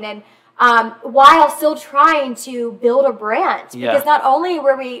happening. And while still trying to build a brand, because not only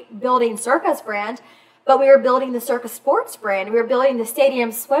were we building Circa's brand, but we were building the Circa Sports brand. We were building the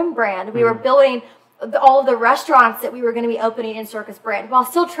Stadium Swim brand. We were building all of the restaurants that we were going to be opening in Circa's brand, while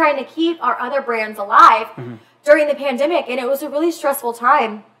still trying to keep our other brands alive during the pandemic. And it was a really stressful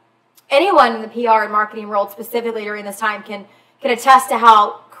time. Anyone in the PR and marketing world, specifically during this time, can attest to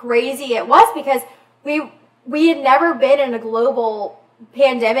how crazy it was, because we had never been in a global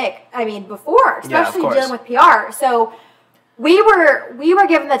pandemic, before, especially dealing with PR. So we were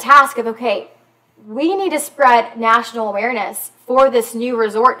given the task of, okay, we need to spread national awareness for this new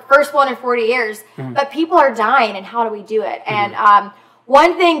resort, first one in 40 years, but people are dying, and how do we do it? And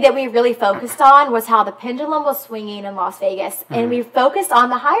one thing that we really focused on was how the pendulum was swinging in Las Vegas, and we focused on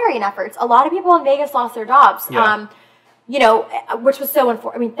the hiring efforts. A lot of people in Vegas lost their jobs, which was so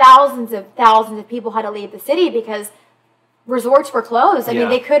unfortunate. Thousands of people had to leave the city because resorts were closed.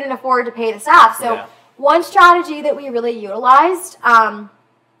 They couldn't afford to pay the staff. So one strategy that we really utilized,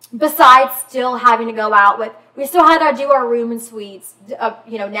 besides still having to go out with, we still had to do our room and suites,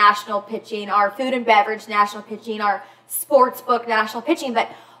 national pitching, our food and beverage national pitching, our sports book national pitching. But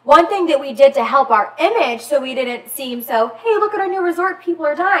one thing that we did to help our image, so we didn't seem so, hey, look at our new resort, people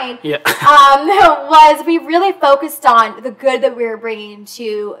are dying, was we really focused on the good that we were bringing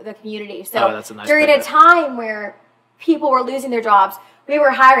to the community. So during a time where people were losing their jobs, we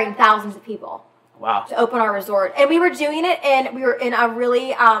were hiring thousands of people. To open our resort. And we were doing it, and we were in a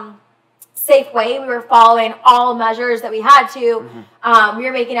really safe way. We were following all measures that we had to. We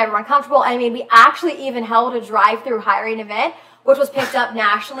were making everyone comfortable. We actually even held a drive-through hiring event, which was picked up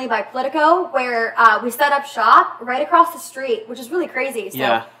nationally by Politico, where we set up shop right across the street, which is really crazy.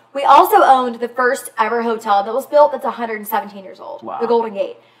 So we also owned the first ever hotel that was built that's 117 years old, the Golden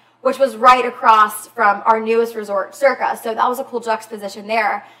Gate, which was right across from our newest resort, Circa. So that was a cool juxtaposition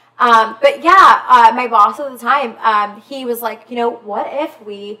there. My boss at the time, he was like, what if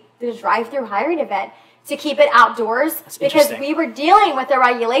we did a drive-through hiring event to keep it outdoors? Because we were dealing with the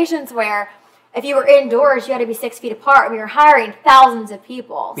regulations where if you were indoors, you had to be 6 feet apart. We were hiring thousands of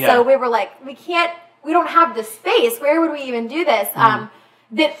people. So we were like, we don't have the space. Where would we even do this?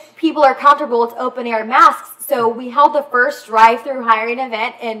 That people are comfortable with open air masks. So we held the first drive-through hiring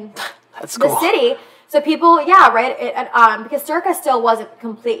event in the city. So people, because Circa still wasn't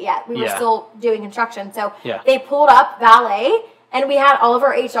complete yet. We were still doing construction. So they pulled up valet, and we had all of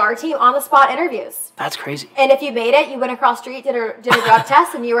our HR team on the spot interviews. That's crazy. And if you made it, you went across the street, did a drug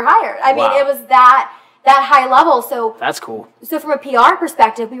test, and you were hired. It was that high level. So that's cool. So from a PR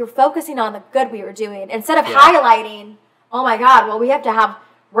perspective, we were focusing on the good we were doing instead of highlighting, oh my God, well,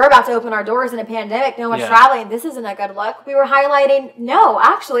 we're about to open our doors in a pandemic. No one's traveling. This isn't a good look. We were highlighting, no,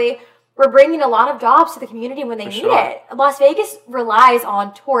 actually, we're bringing a lot of jobs to the community when they need it. Las Vegas relies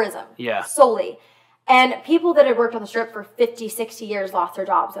on tourism solely. And people that had worked on the Strip for 50, 60 years lost their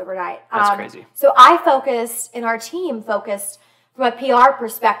jobs overnight. That's crazy. So I focused, and our team focused, from a PR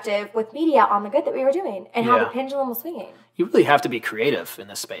perspective with media on the good that we were doing and how the pendulum was swinging. You really have to be creative in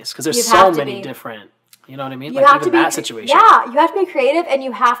this space because there's so many different, you know what I mean? You have to be, that situation. Yeah, you have to be creative, and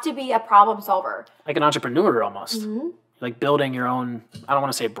you have to be a problem solver. Like an entrepreneur almost. Like building your own, I don't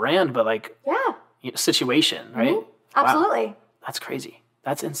want to say brand, but like situation, right? Absolutely. Wow. That's crazy.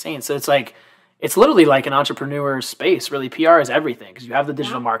 That's insane. So it's literally like an entrepreneur space. Really, PR is everything because you have the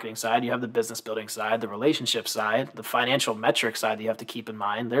digital marketing side, you have the business building side, the relationship side, the financial metric side that you have to keep in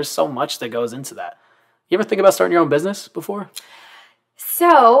mind. There's so much that goes into that. You ever think about starting your own business before?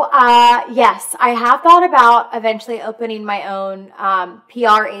 So, yes, I have thought about eventually opening my own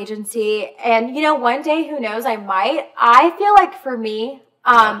PR agency. And, one day, who knows, I might. I feel like for me,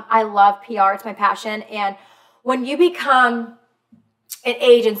 I love PR. It's my passion. And when you become an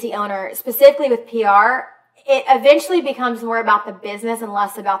agency owner, specifically with PR, it eventually becomes more about the business and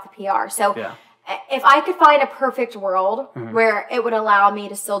less about the PR. So if I could find a perfect world where it would allow me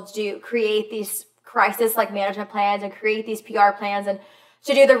to still create these crisis management plans and create these PR plans and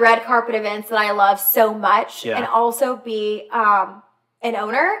to do the red carpet events that I love so much and also be an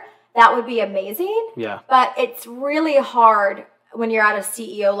owner that would be amazing. Yeah. But it's really hard when you're at a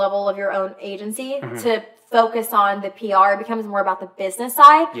CEO level of your own agency to focus on the PR. It becomes more about the business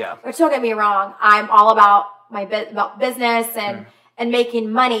side. Yeah. Which, don't get me wrong, I'm all about about business and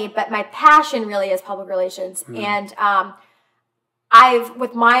making money, but my passion really is public relations. And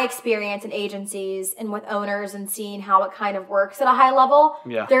with my experience in agencies and with owners and seeing how it kind of works at a high level,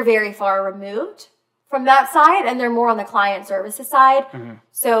 they're very far removed from that side, and they're more on the client services side.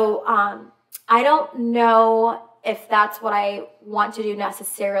 So I don't know if that's what I want to do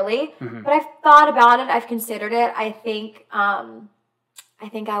necessarily, but I've thought about it. I've considered it. I think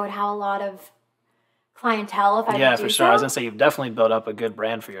I would have a lot of clientele if I yeah, would do for sure. so. I was gonna say you've definitely built up a good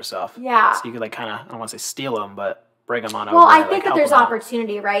brand for yourself. Yeah. So you could like kind of, I don't want to say steal them, but bring them on over. Well, I and, think like, that there's help 'em out.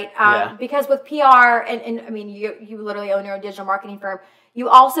 opportunity, right? Because with PR, and I mean, you literally own your own digital marketing firm. You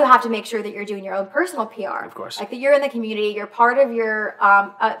also have to make sure that you're doing your own personal PR. Of course. Like that you're in the community, you're part of your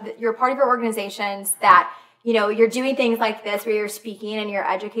organizations, that, you know, you're doing things like this where you're speaking and you're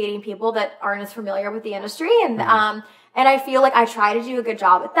educating people that aren't as familiar with the industry. And and I feel like I try to do a good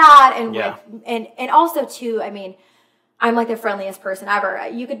job at that. And and also too, I mean, I'm like the friendliest person ever.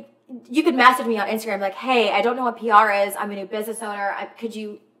 You could message me on Instagram like, hey, I don't know what PR is. I'm a new business owner. Could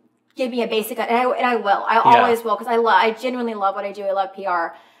you give me a basic, and I will. I always will, because I genuinely love what I do. I love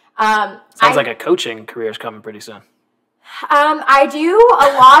PR. Sounds like a coaching career is coming pretty soon. I do a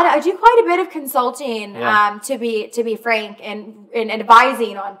lot. I do quite a bit of consulting, to be frank, and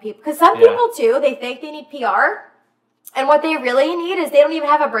advising on people. Because some people too, they think they need PR, and what they really need is they don't even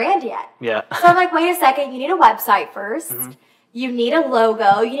have a brand yet. Yeah. So I'm like, wait a second, you need a website first. You need a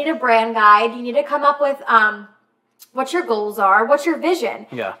logo. You need a brand guide. You need to come up with what your goals are, what's your vision.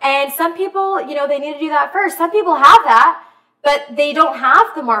 Yeah. And some people, you know, they need to do that first. Some people have that, but they don't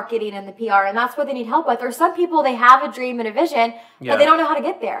have the marketing and the PR, and that's what they need help with. Or some people, they have a dream and a vision, but they don't know how to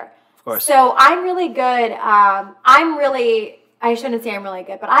get there. Of course. So I'm really good. I shouldn't say I'm really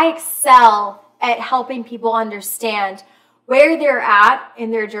good, but I excel at helping people understand where they're at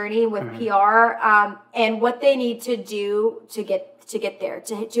in their journey with PR, and what they need to do to get there,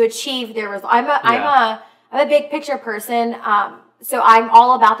 to achieve their result. I'm a big picture person, so I'm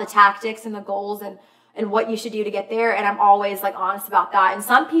all about the tactics and the goals and what you should do to get there, and I'm always like honest about that. And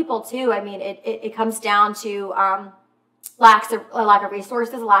some people too, I mean, it comes down to a lack of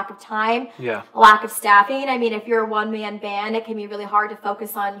resources, a lack of time, a lack of staffing. I mean, if you're a one-man band, it can be really hard to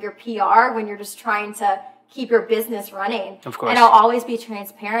focus on your PR when you're just trying to keep your business running. Of course. And I'll always be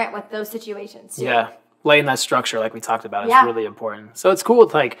transparent with those situations too. Yeah, laying that structure like we talked about is really important. So it's cool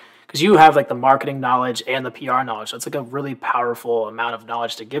with like, because you have like the marketing knowledge and the PR knowledge. So it's like a really powerful amount of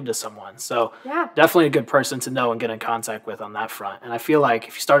knowledge to give to someone. So definitely a good person to know and get in contact with on that front. And I feel like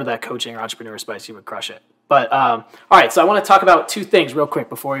if you started that coaching or entrepreneur space, you would crush it. But all right, so I want to talk about two things real quick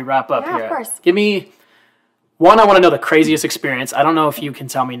before we wrap up here. Of course. Give me one. I want to know the craziest experience. I don't know if you can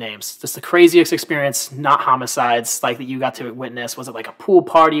tell me names. Just the craziest experience, not homicides, like that you got to witness. Was it like a pool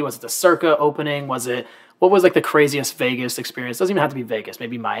party? Was it the Circa opening? What was like the craziest Vegas experience? Doesn't even have to be Vegas.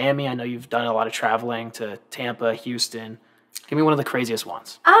 Maybe Miami. I know you've done a lot of traveling to Tampa, Houston. Give me one of the craziest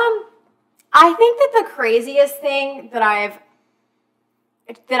ones. I think that the craziest thing that I've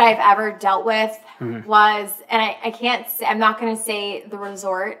ever dealt with was, and I can't say, I'm not going to say the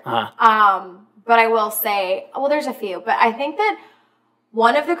resort, but I will say, well, there's a few, but I think that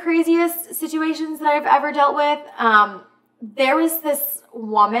one of the craziest situations that I've ever dealt with, there was this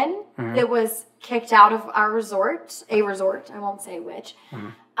woman that was kicked out of our resort, I won't say which,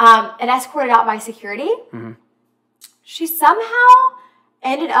 and escorted out by security. She somehow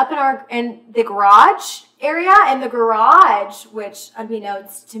ended up in the garage area, and the garage, which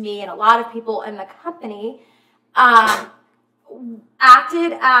unbeknownst to me and a lot of people in the company,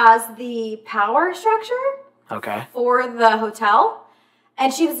 acted as the power structure for the hotel.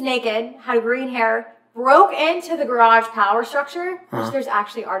 And she was naked, had green hair, broke into the garage power structure, which there's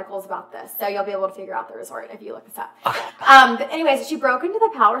actually articles about this, so you'll be able to figure out the resort if you look this up. But anyways, she broke into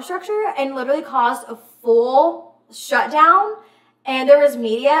the power structure and literally caused a full shutdown. And there was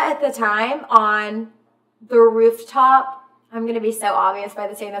media at the time on the rooftop. I'm going to be so obvious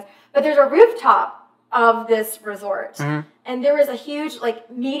by saying this, but there's a rooftop of this resort. And there was a huge,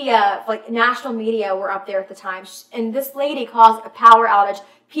 like, media, like, national media were up there at the time. And this lady caused a power outage.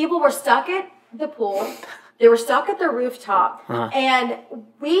 People were stuck at the pool. They were stuck at the rooftop. And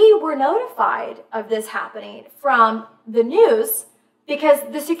we were notified of this happening from the news because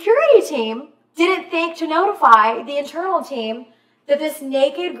the security team didn't think to notify the internal team that this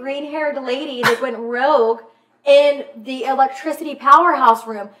naked green-haired lady that went rogue in the electricity powerhouse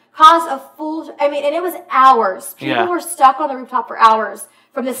room caused a full, and it was hours. People were stuck on the rooftop for hours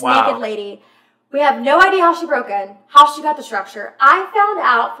from this naked lady. We have no idea how she broke in, how she got the structure. I found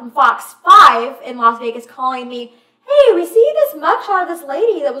out from Fox 5 in Las Vegas calling me, hey, we see this mugshot of this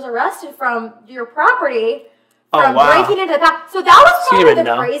lady that was arrested from your property from breaking into the back. So that was probably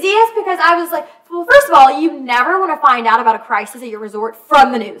the craziest, because I was like, well, first of all, you never want to find out about a crisis at your resort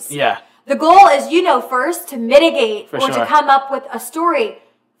from the news. Yeah. The goal is, first to mitigate to come up with a story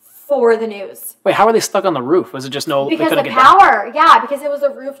for the news. Wait, how are they stuck on the roof? Was it just because of power? Yeah, because it was a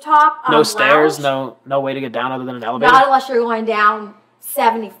rooftop. No stairs, no way to get down other than an elevator? Not unless you're going down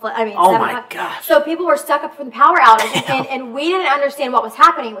 70 foot. Oh my gosh. So people were stuck up from the power outage, and we didn't understand what was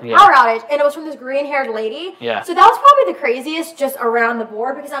happening with power outage, and it was from this green-haired lady. Yeah. So that was probably the craziest just around the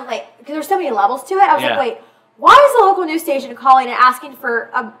board, because I'm like, because there's so many levels to it. I was like, wait, why is the local news station calling and asking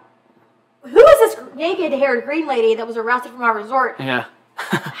for who is this naked-haired green lady that was arrested from our resort? Yeah.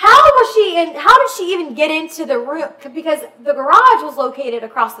 How did she even get into the room? Because the garage was located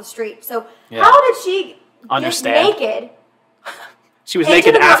across the street. So how did she get naked? She was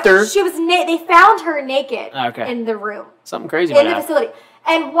naked after? She was they found her naked in the room. Something crazy in the facility.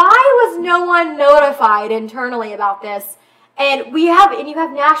 And why was no one notified internally about this? And you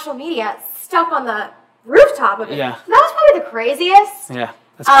have national media stuck on the rooftop of it. Yeah. So that was probably the craziest. Yeah.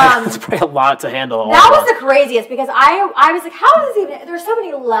 That's probably a lot to handle. That was the craziest, because I was like, how is this even? There's so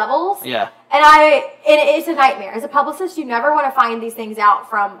many levels. Yeah. And it's a nightmare. As a publicist, you never want to find these things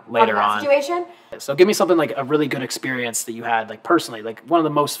out from later that on. Situation. So give me something like a really good experience that you had, like personally, like one of the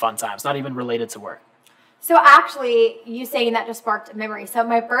most fun times, not even related to work. So actually, you saying that just sparked a memory. So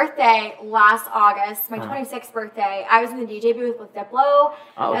my birthday last August, my 26th birthday, I was in the DJ booth with Diplo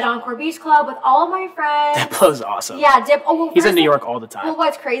at Encore Beach Club with all of my friends. Diplo's awesome. Yeah, he's in New York all the time. Well,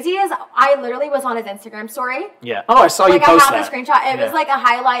 what's crazy is I literally was on his Instagram story. Yeah. Oh, I saw you post that. I have a screenshot. It was like a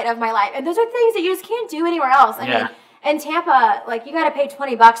highlight of my life. And those are things that you just can't do anywhere else. I mean, in Tampa, you got to pay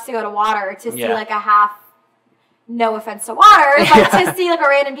 $20 to go to water to see a half. No offense to water, but to see a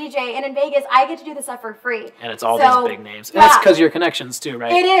random DJ. And in Vegas, I get to do this stuff for free. And it's all these big names. And it's because of your connections too,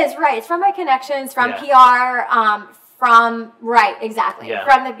 right? It is, right. It's from my connections, from PR, exactly. Yeah.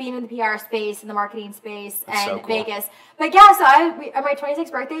 From being in the PR space and the marketing space and cool. Vegas. But yeah, so on my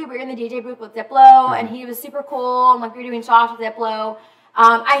 26th birthday, we were in the DJ booth with Diplo, and he was super cool, and we were doing shots with Diplo.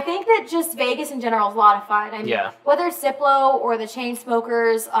 I think that just Vegas in general is a lot of fun. I mean, whether it's Diplo or the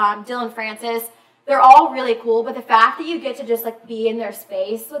Chainsmokers, Dylan Francis, they're all really cool, but the fact that you get to just be in their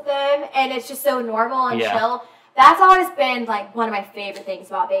space with them, and it's just so normal and chill, that's always been one of my favorite things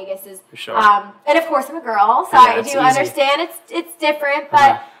about Vegas is, for sure. And of course I'm a girl, so I do understand it's different,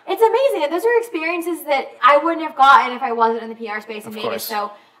 but it's amazing, and those are experiences that I wouldn't have gotten if I wasn't in the PR space in Vegas.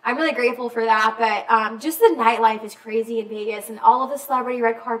 So I'm really grateful for that, but just the nightlife is crazy in Vegas, and all of the celebrity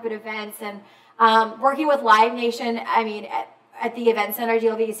red carpet events, and working with Live Nation, I mean, at the event center,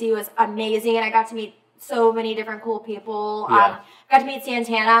 GLVC was amazing, and I got to meet so many different cool people. Got to meet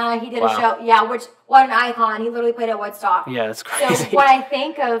Santana. He did a show. Yeah, what an icon. He literally played at Woodstock. Yeah, that's crazy. So when I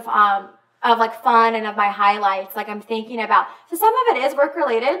think of fun and of my highlights, I'm thinking about. So some of it is work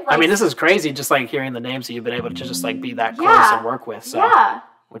related. I mean, this is crazy. Just hearing the names that you've been able to just be that close and work with. So,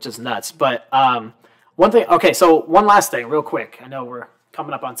 which is nuts. But one thing. Okay, so one last thing, real quick. I know we're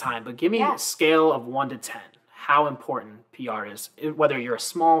coming up on time, but give me a scale of 1 to 10. How important PR is, whether you're a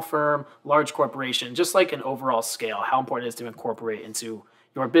small firm, large corporation, just an overall scale, how important it is to incorporate into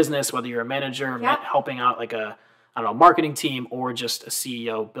your business, whether you're a manager, helping out a marketing team, or just a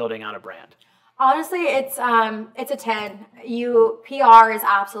CEO building out a brand. Honestly, it's a 10. PR is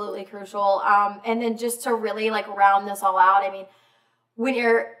absolutely crucial. And then just to really round this all out, I mean, when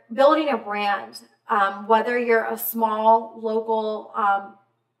you're building a brand, whether you're a small local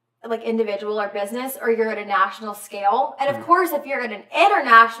individual or business, or you're at a national scale. And of course, if you're at an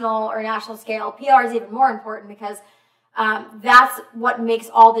international or national scale, PR is even more important, because that's what makes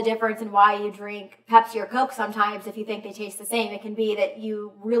all the difference in why you drink Pepsi or Coke sometimes. If you think they taste the same, it can be that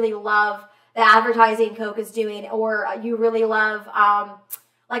you really love the advertising Coke is doing, or you really love,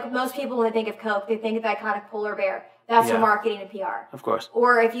 most people when they think of Coke, they think of that kind of polar bear. That's for marketing and PR. Of course.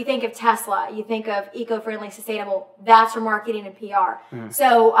 Or if you think of Tesla, you think of eco-friendly, sustainable, that's for marketing and PR.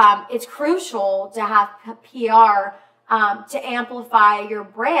 So it's crucial to have PR to amplify your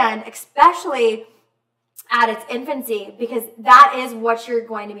brand, especially at its infancy, because that is what you're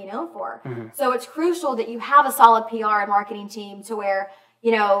going to be known for. So it's crucial that you have a solid PR and marketing team to where,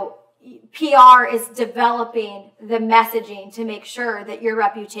 PR is developing the messaging to make sure that your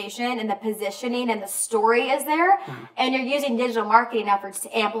reputation and the positioning and the story is there, and you're using digital marketing efforts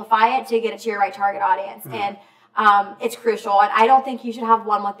to amplify it to get it to your right target audience. And it's crucial. And I don't think you should have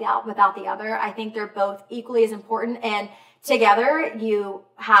one without the other. I think they're both equally as important. And together, you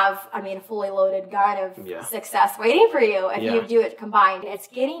have, a fully loaded gun of success waiting for you if you do it combined. It's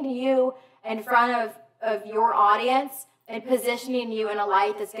getting you in front of your audience and positioning you in a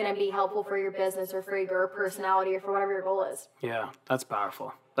light that's going to be helpful for your business or for your personality or for whatever your goal is. Yeah, that's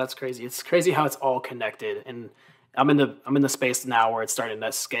powerful. That's crazy. It's crazy how it's all connected. And I'm in the space now where it's starting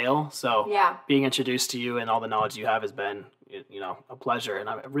to scale. So being introduced to you and all the knowledge you have has been, a pleasure. And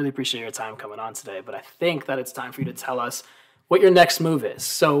I really appreciate your time coming on today. But I think that it's time for you to tell us what your next move is.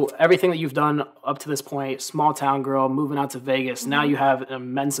 So everything that you've done up to this point, small town girl, moving out to Vegas, now you have an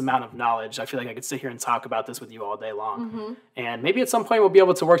immense amount of knowledge. I feel like I could sit here and talk about this with you all day long. And maybe at some point we'll be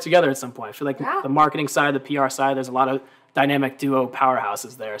able to work together at some point. I feel like the marketing side, the PR side, there's a lot of dynamic duo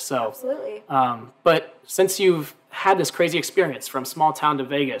powerhouses there. So, absolutely. But since you've had this crazy experience from small town to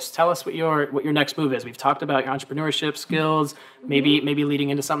Vegas, tell us what your next move is. We've talked about your entrepreneurship skills, maybe leading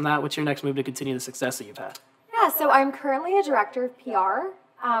into something like that. What's your next move to continue the success that you've had? Yeah, so I'm currently a director of PR,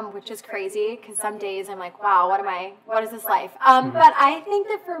 which is crazy because some days I'm like, wow, what is this life? But I think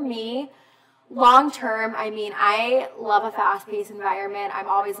that for me, long term, I love a fast-paced environment. I'm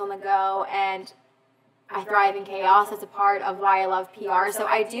always on the go, and I thrive in chaos. It's a part of why I love PR. So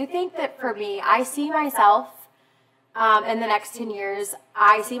I do think that for me, I see myself in the next 10 years,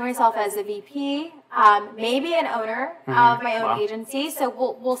 I see myself as a VP, maybe an owner of my own agency. So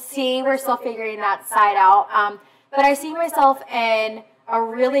we'll see. We're still figuring that side out. But I see myself in a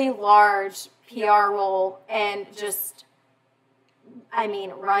really large PR role and just running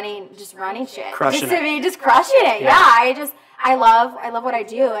shit. Crushing it. Just crushing it. Yeah. I love what I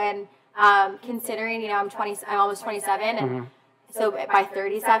do. And considering, I'm almost 27 and so by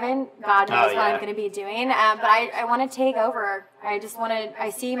 37, God knows what I'm going to be doing. But I want to take over. I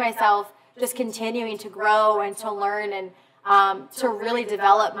see myself just continuing to grow and to learn and to really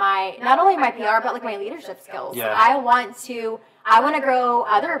develop not only my PR, but like my leadership skills. Yeah. I want to grow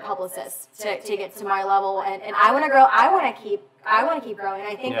other publicists to get to my level. And I want to grow. I want to keep growing.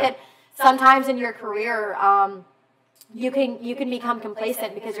 I think that sometimes in your career, you can become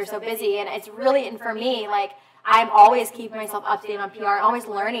complacent because you're so busy. And it's really, and for me, like, I'm always keeping myself up to date on PR. I'm always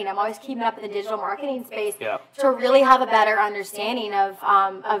learning. I'm always keeping up in the digital marketing space to really have a better understanding of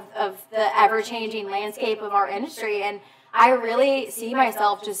the ever-changing landscape of our industry. And I really see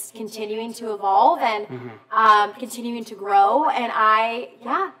myself just continuing to evolve and continuing to grow. And I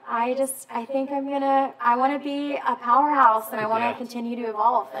think I want to be a powerhouse, and I want to continue to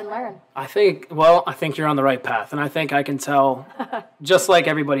evolve and learn. I think you're on the right path. And I think I can tell, just like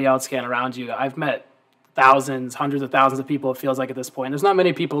everybody else can around you, I've met thousands, hundreds of thousands of people, it feels like at this point. There's not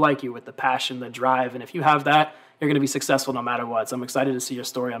many people like you with the passion, the drive, and if you have that, you're going to be successful no matter what. So I'm excited to see your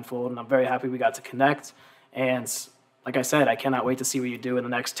story unfold, and I'm very happy we got to connect. And like I said, I cannot wait to see what you do in the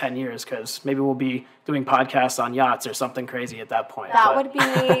next 10 years, because maybe we'll be doing podcasts on yachts or something crazy at that point. That would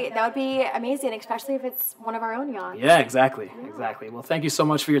be amazing, especially if it's one of our own yachts. Yeah, exactly. Well, thank you so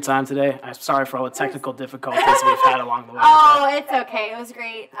much for your time today. I'm sorry for all the technical difficulties we've had along the way. Oh, it's okay. It was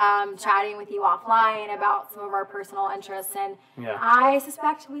great chatting with you offline about some of our personal interests, and I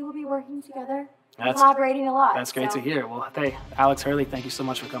suspect we will be working together, collaborating a lot. That's great to hear. Well, hey, Alex Hurley, thank you so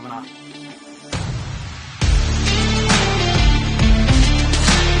much for coming on.